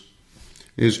cannabis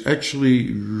is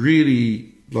actually really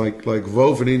like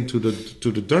woven into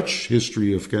the Dutch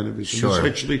history of cannabis. Sure. And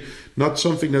it's actually not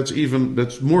something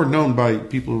that's more known by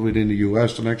people within the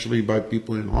U.S. than actually by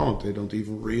people in Holland. They don't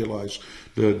even realize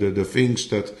the things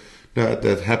that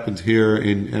happened here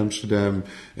in Amsterdam,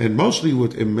 and mostly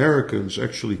with Americans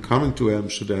actually coming to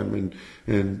Amsterdam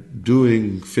and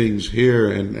doing things here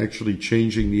and actually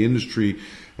changing the industry.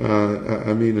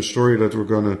 I mean, a story that we're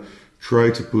going to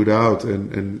try to put out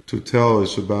and to tell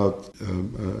is about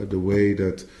the way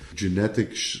that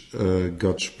genetics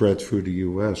got spread through the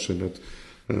U.S. and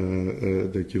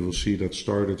that you will see that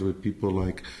started with people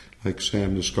like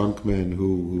Sam the Skunkman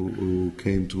who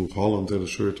came to Holland at a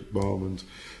certain moment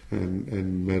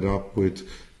and met up with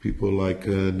people like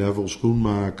Neville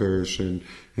Schoenmakers and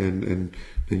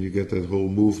then you get that whole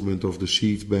movement of the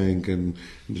seed bank, and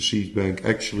the seed bank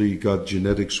actually got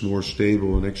genetics more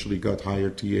stable and actually got higher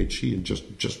THC and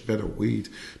just better weed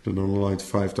than on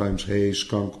 5 times Haze,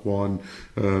 Skunk One,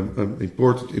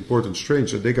 important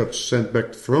strains, and they got sent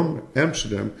back from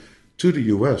Amsterdam to the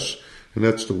US, and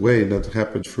that's the way, and that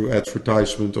happened through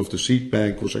advertisement of the seed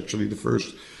bank. Was actually the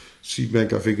first seed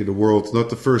bank, I think, in the world, not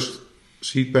the first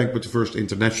seed bank, but the first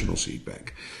international seed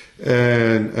bank.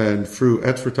 And through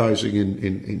advertising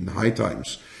in High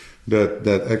Times,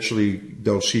 that actually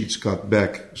those seeds got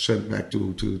sent back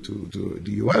to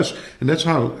the US, and that's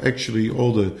how actually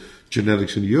all the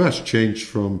genetics in the US changed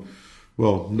from,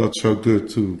 well, not so good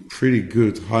to pretty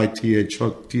good high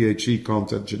THC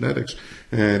content genetics,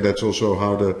 and that's also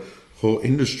how the whole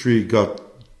industry got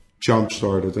jump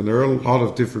started. And there are a lot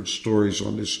of different stories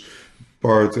on this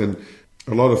part, and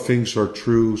a lot of things are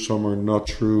true, some are not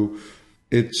true.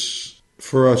 It's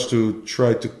for us to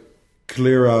try to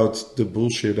clear out the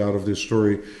bullshit out of this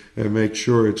story and make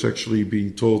sure it's actually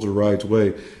being told the right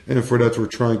way. And for that, we're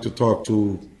trying to talk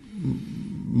to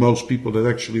most people that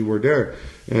actually were there.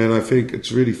 And I think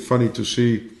it's really funny to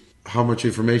see how much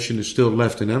information is still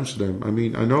left in Amsterdam. I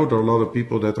mean, I know there are a lot of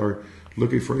people that are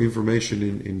looking for information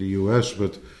in the US,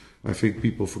 but I think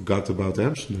people forgot about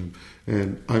Amsterdam.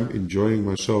 And I'm enjoying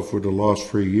myself for the last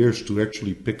 3 years to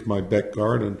actually pick my back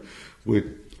garden with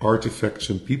artifacts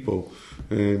and people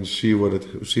and see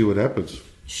what happens.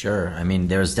 Sure. I mean,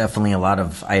 there's definitely a lot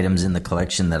of items in the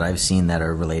collection that I've seen that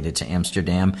are related to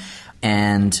Amsterdam.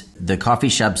 And the coffee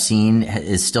shop scene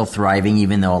is still thriving,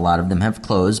 even though a lot of them have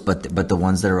closed. But the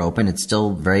ones that are open, it's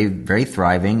still very, very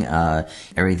thriving.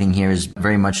 Everything here is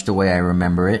very much the way I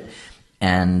remember it.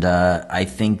 And I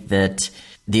think that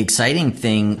the exciting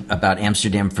thing about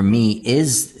Amsterdam for me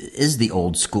is the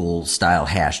old school style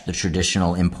hash, the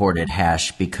traditional imported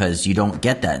hash, because you don't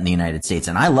get that in the United States.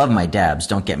 And I love my dabs,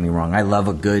 don't get me wrong. I love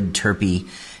a good terpy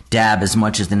dab as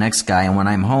much as the next guy. And when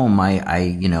I'm home,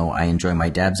 I enjoy my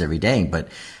dabs every day. But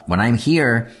when I'm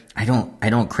here, I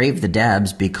don't crave the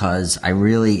dabs because I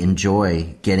really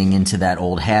enjoy getting into that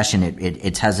old hash, and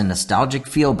it has a nostalgic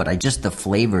feel, but the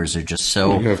flavors are just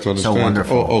so, you have to understand, so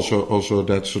wonderful. Also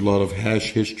that's a lot of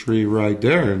hash history right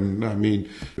there. And I mean,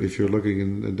 if you're looking,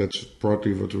 and that's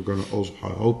partly what we're going to also,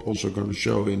 I hope, also going to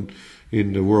show in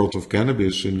the world of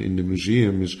cannabis in the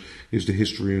museum is the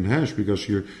history in hash, because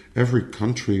every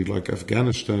country like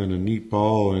Afghanistan and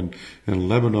Nepal and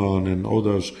Lebanon and all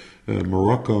those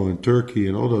Morocco and Turkey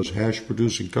and all those hash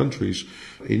producing countries,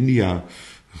 India,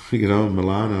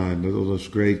 Milana and all those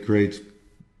great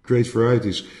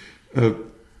varieties.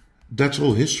 That's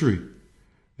all history.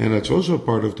 And that's also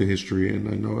part of the history. And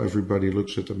I know everybody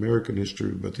looks at American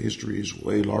history, but the history is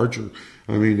way larger.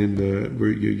 I mean,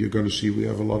 you're going to see we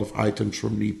have a lot of items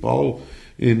from Nepal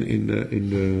in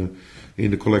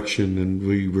the collection, and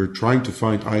we're trying to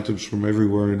find items from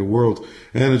everywhere in the world,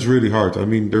 and it's really hard. I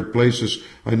mean, there are places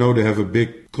I know they have a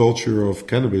big culture of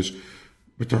cannabis,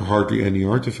 but there are hardly any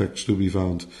artifacts to be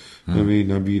found. I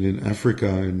mean, I've been in Africa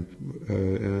and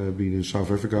been in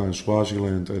South Africa and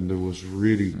Swaziland, and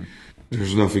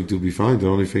there's nothing to be found. The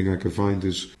only thing I can find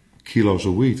is kilos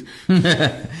of weed.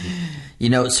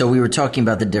 So we were talking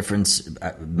about the difference,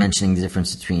 mentioning the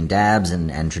difference between dabs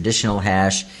and traditional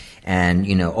hash. And,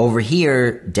 over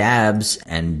here, dabs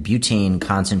and butane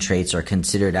concentrates are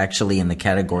considered actually in the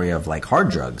category of like hard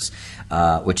drugs,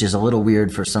 which is a little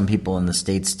weird for some people in the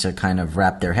States to kind of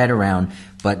wrap their head around.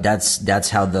 But that's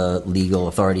how the legal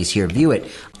authorities here view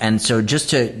it. And so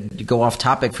just to go off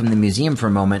topic from the museum for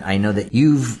a moment, I know that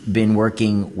you've been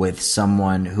working with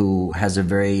someone who has a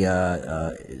very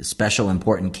special,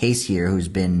 important case here, who's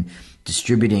been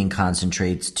distributing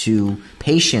concentrates to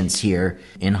patients here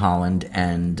in Holland.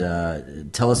 And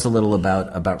tell us a little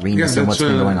about Rinus and what's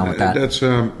been going on with that. That's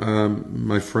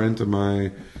my friend and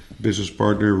my business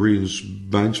partner, Rinus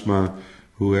Bijnsma,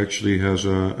 who actually has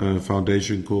a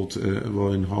foundation called,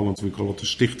 in Holland we call it the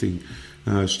Stichting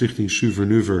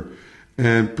Suvernuver.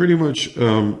 And pretty much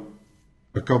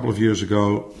a couple of years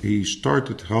ago, he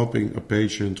started helping a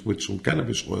patient with some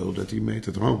cannabis oil that he made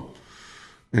at home.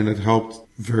 And it helped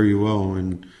very well.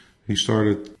 And he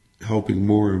started helping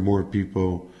more and more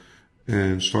people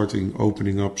and starting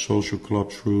opening up social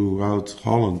clubs throughout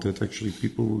Holland that actually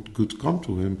people could come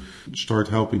to him, start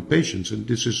helping patients. And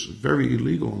this is very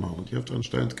illegal in Holland. You have to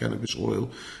understand cannabis oil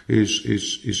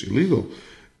is illegal.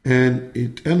 And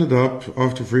it ended up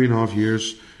after 3.5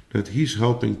 years that he's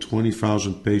helping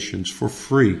 20,000 patients for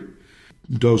free.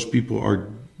 Those people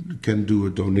can do a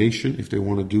donation if they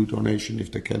want to do donation,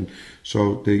 if they can.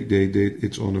 So they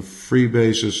it's on a free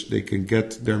basis. They can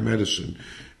get their medicine.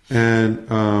 And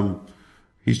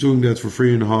he's doing that for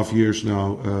 3.5 years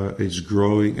now. It's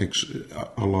growing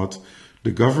a lot.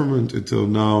 The government until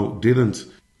now didn't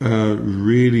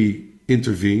really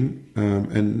intervene.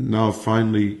 And now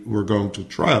finally we're going to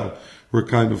trial. We're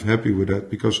kind of happy with that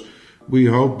because we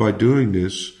hope by doing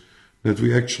this that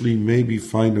we actually maybe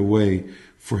find a way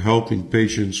for helping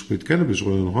patients with cannabis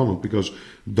oil in Holland, because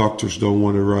doctors don't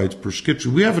want to write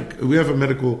prescriptions. We have a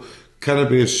medical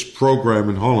cannabis program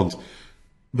in Holland,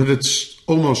 but it's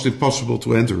almost impossible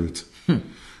to enter it.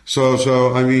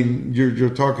 So I mean,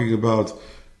 you're talking about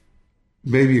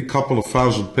maybe a couple of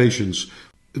thousand patients.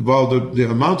 While the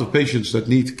amount of patients that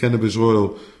need cannabis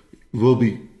oil will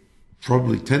be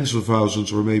probably tens of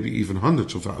thousands or maybe even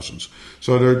hundreds of thousands.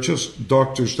 So there are just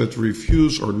doctors that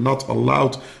refuse or not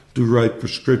allowed to write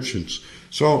prescriptions.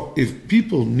 So if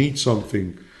people need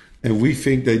something and we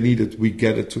think they need it, we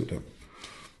get it to them.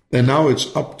 And now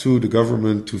it's up to the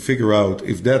government to figure out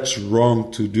if that's wrong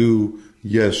to do,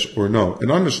 yes or no. And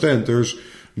understand there's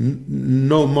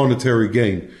no monetary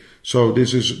gain. So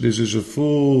this is a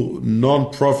full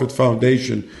non-profit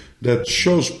foundation that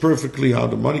shows perfectly how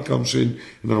the money comes in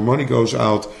and how money goes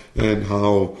out and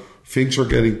how things are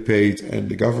getting paid, and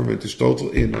the government is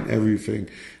total in on everything.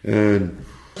 And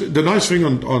the nice thing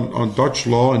on Dutch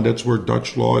law, and that's where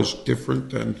Dutch law is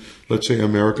different than, let's say,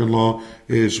 American law,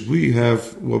 is we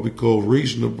have what we call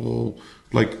reasonable,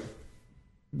 like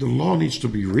the law needs to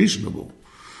be reasonable.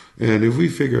 And if we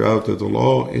figure out that the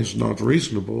law is not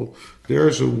reasonable,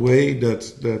 there's a way that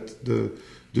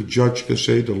the judge can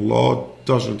say the law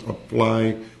doesn't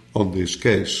apply on this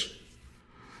case.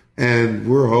 And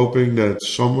we're hoping that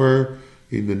somewhere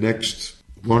in the next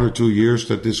 1 or 2 years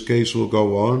that this case will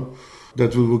go on,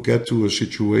 that we will get to a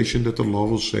situation that the law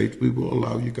will say, we will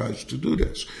allow you guys to do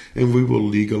this. And we will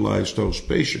legalize those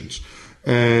patients.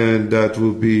 And that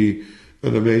will be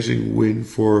an amazing win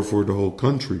for the whole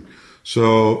country.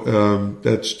 So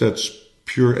that's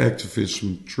pure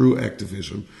activism, true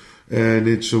activism. And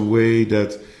it's a way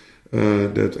that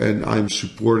and I'm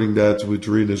supporting that with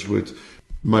Rinus, with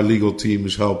my legal team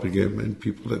is helping him, and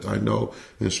people that I know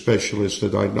and specialists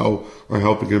that I know are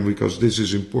helping him, because this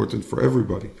is important for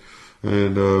everybody.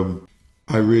 And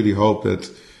I really hope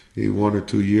that in 1 or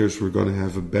 2 years we're going to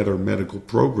have a better medical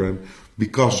program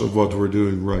because of what we're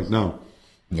doing right now.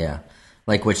 Yeah.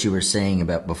 Like what you were saying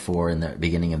about before in the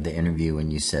beginning of the interview,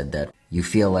 when you said that you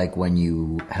feel like when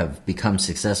you have become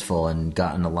successful and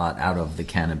gotten a lot out of the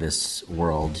cannabis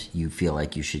world, you feel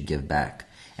like you should give back.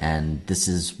 And this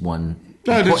is one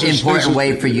important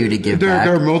way for you to give back.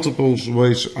 There are multiple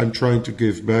ways I'm trying to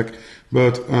give back.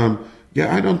 But I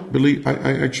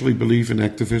actually believe in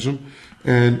activism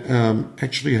and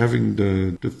actually having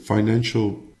the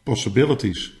financial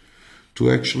possibilities to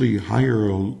actually hire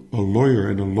a lawyer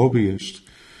and a lobbyist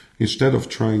instead of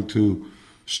trying to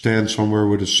stand somewhere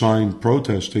with a sign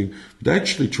protesting, but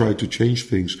actually try to change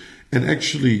things and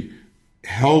actually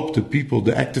help the people,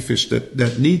 the activists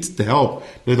that need the help,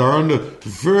 that are on the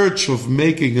verge of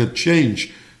making a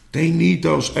change. They need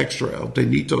those extra help. They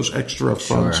need those extra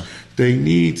funds. Sure. They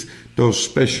need those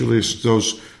specialists,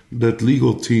 that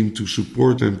legal team to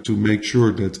support them to make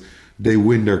sure that they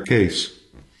win their case.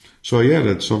 So yeah,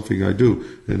 that's something I do,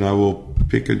 and I will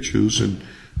pick and choose, and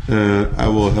I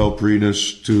will help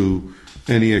Rinus to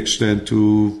any extent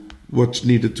to what's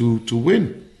needed to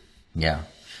win. Yeah.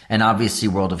 And obviously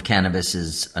World of Cannabis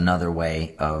is another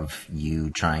way of you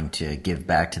trying to give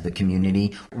back to the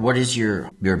community. What is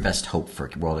your best hope for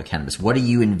World of Cannabis? What do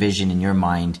you envision in your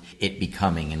mind it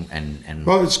becoming? And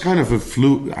Well, it's kind of a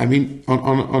fluid, I mean,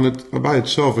 on it by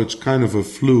itself, it's kind of a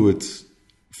fluid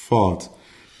thought.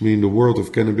 I mean, the World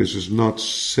of Cannabis is not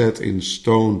set in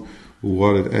stone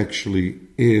what it actually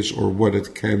is or what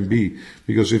it can be.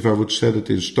 Because if I would set it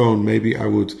in stone, maybe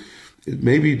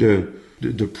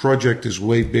the project is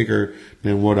way bigger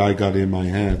than what I got in my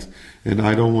head. And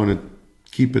I don't want to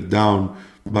keep it down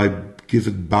by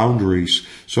giving boundaries.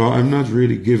 So I'm not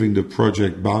really giving the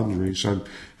project boundaries.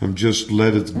 I'm just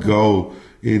let it go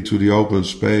into the open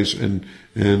space and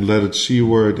let it see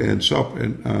where it ends up.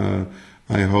 And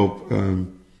I hope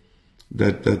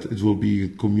that it will be a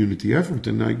community effort.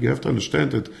 And you have to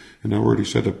understand that, and I already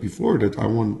said it before, that I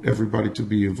want everybody to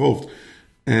be involved.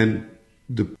 And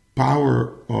the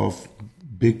power of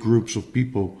big groups of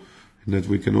people, and that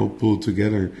we can all pull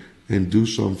together and do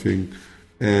something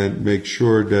and make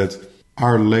sure that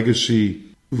our legacy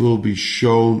will be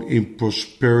shown in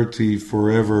prosperity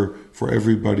forever for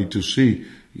everybody to see.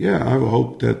 Yeah, I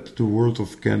hope that the world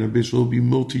of cannabis will be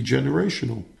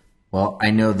multi-generational. Well,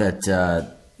 I know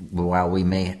that while we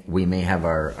may have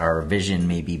our vision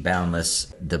may be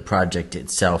boundless, the project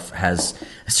itself has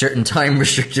certain time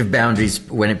restrictive boundaries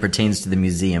when it pertains to the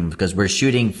museum, because we're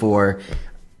shooting for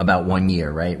about 1 year,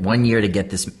 right? 1 year to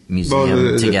get this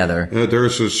museum together.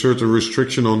 There's a certain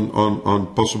restriction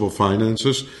on possible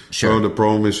finances. Sure. So the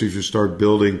problem is if you start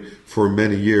building for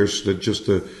many years, that just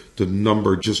the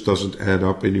number just doesn't add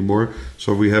up anymore.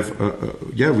 So we have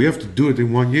to do it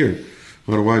in 1 year.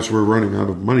 Otherwise, we're running out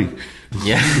of money.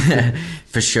 Yeah,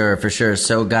 for sure.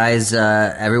 So guys,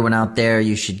 everyone out there,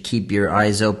 you should keep your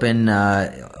eyes open.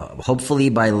 Hopefully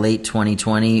by late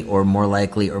 2020 or more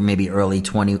likely, or maybe early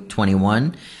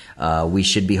 2021, we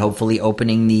should be hopefully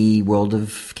opening the World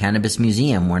of Cannabis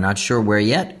Museum. We're not sure where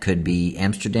yet. Could be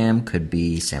Amsterdam, could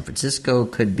be San Francisco,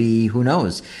 could be who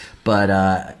knows. But,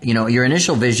 your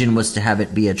initial vision was to have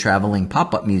it be a traveling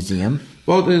pop-up museum.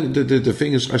 Well, the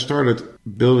thing is, I started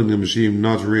building the museum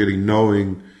not really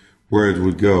knowing where it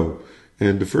would go.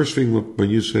 And the first thing when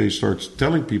you start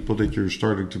telling people that you're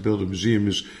starting to build a museum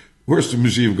is, where's the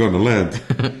museum going to land?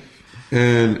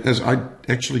 And as I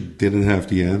actually didn't have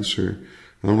the answer,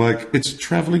 I'm like, it's a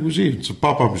traveling museum. It's a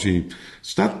pop-up museum.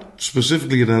 It's not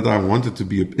specifically that I want it to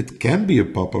be. It can be a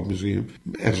pop-up museum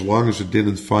as long as it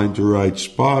didn't find the right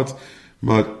spot.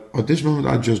 But at this moment,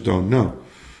 I just don't know.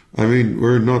 I mean,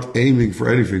 we're not aiming for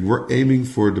anything. We're aiming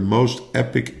for the most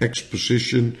epic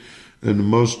exposition and the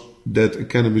most that a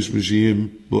cannabis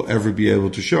museum will ever be able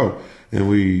to show. And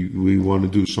we want to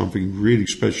do something really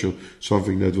special,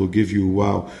 something that will give you a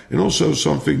wow, and also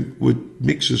something which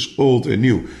mixes old and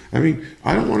new. I mean,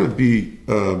 I don't want to be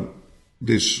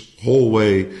this whole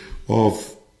way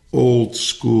of old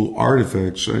school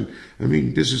artifacts. I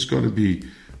mean, this is going to be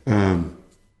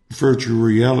virtual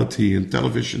reality and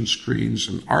television screens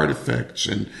and artifacts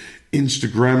and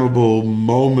Instagrammable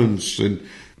moments, and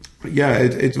yeah,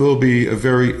 it will be a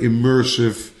very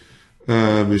immersive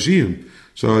museum.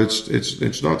 So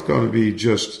it's not going to be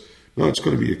just, no, it's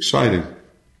going to be exciting.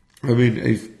 I mean,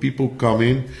 if people come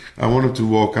in, I want them to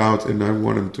walk out and I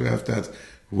want them to have that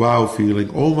wow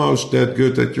feeling, almost that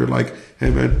good that you're like,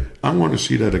 hey man, I want to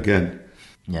see that again.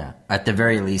 Yeah, at the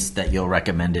very least that you'll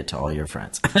recommend it to all your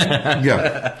friends.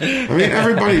 Yeah. I mean,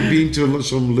 everybody been to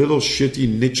some little shitty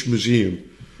niche museum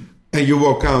and you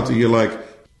walk out and you're like,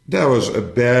 that was a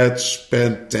bad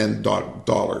spent $10,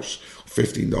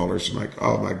 $15. I'm like,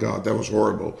 oh my God, that was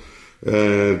horrible.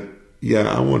 Yeah,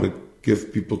 I want to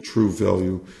give people true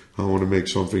value. I want to make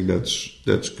something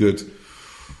that's good.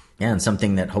 Yeah, and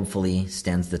something that hopefully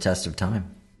stands the test of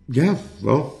time. Yeah,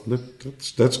 well,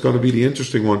 that's going to be the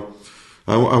interesting one.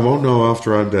 I won't know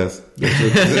after I'm dead.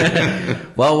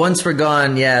 Well, once we're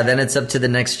gone, yeah, then it's up to the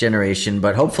next generation.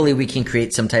 But hopefully we can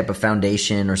create some type of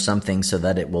foundation or something so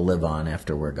that it will live on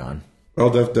after we're gone. Oh,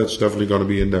 that's definitely going to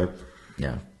be in there.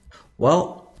 Yeah.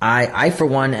 Well, I for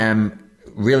one am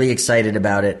really excited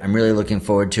about it. I'm really looking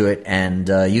forward to it. And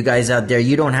you guys out there,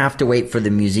 you don't have to wait for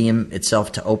the museum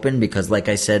itself to open because, like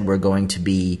I said, we're going to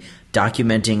be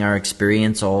documenting our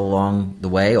experience all along the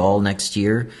way, all next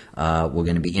year. We're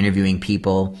going to be interviewing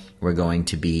people. We're going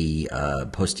to be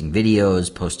posting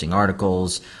videos, posting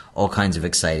articles, all kinds of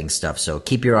exciting stuff. So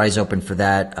keep your eyes open for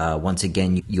that. Once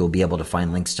again, you'll be able to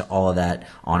find links to all of that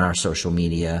on our social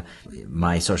media,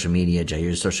 my social media,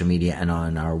 Jair's social media, and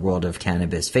on our World of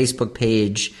Cannabis Facebook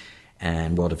page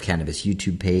and World of Cannabis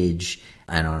YouTube page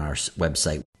and on our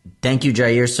website. Thank you,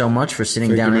 Jair, so much for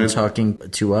sitting down and talking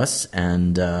to us.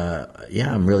 And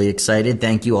yeah, I'm really excited.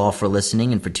 Thank you all for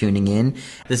listening and for tuning in.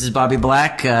 This is Bobby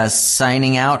Black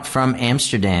signing out from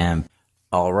Amsterdam.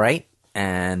 All right.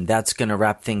 And that's going to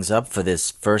wrap things up for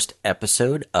this first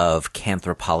episode of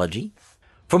Canthropology.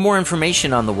 For more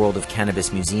information on the World of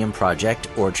Cannabis Museum project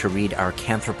or to read our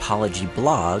Canthropology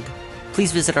blog,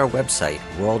 please visit our website,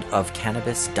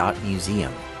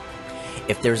 worldofcannabis.museum.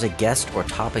 If there's a guest or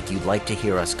topic you'd like to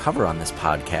hear us cover on this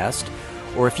podcast,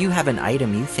 or if you have an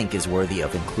item you think is worthy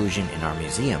of inclusion in our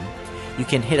museum, you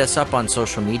can hit us up on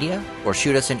social media or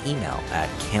shoot us an email at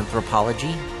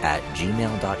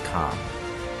canthropology@gmail.com.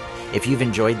 If you've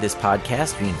enjoyed this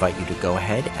podcast, we invite you to go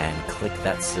ahead and click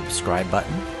that subscribe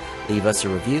button, leave us a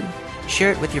review,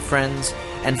 share it with your friends,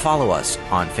 and follow us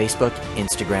on Facebook,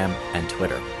 Instagram, and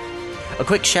Twitter. A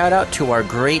quick shout out to our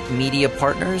great media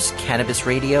partners, Cannabis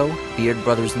Radio, Beard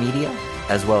Brothers Media,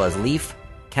 as well as Leaf,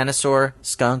 Canosaur,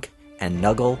 Skunk, and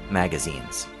Nuggle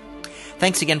magazines.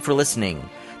 Thanks again for listening.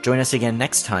 Join us again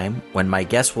next time when my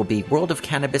guest will be World of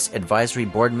Cannabis Advisory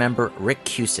Board member Rick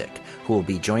Cusick, who will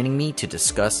be joining me to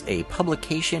discuss a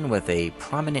publication with a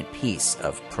prominent piece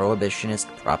of prohibitionist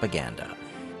propaganda.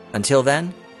 Until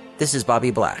then, this is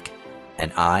Bobby Black,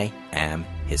 and I am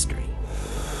history.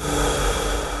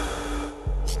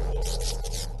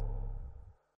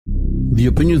 The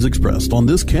opinions expressed on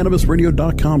this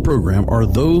CannabisRadio.com program are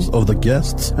those of the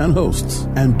guests and hosts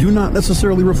and do not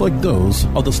necessarily reflect those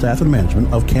of the staff and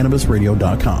management of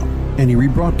CannabisRadio.com. Any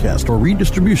rebroadcast or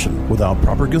redistribution without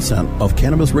proper consent of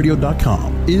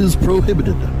CannabisRadio.com is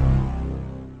prohibited.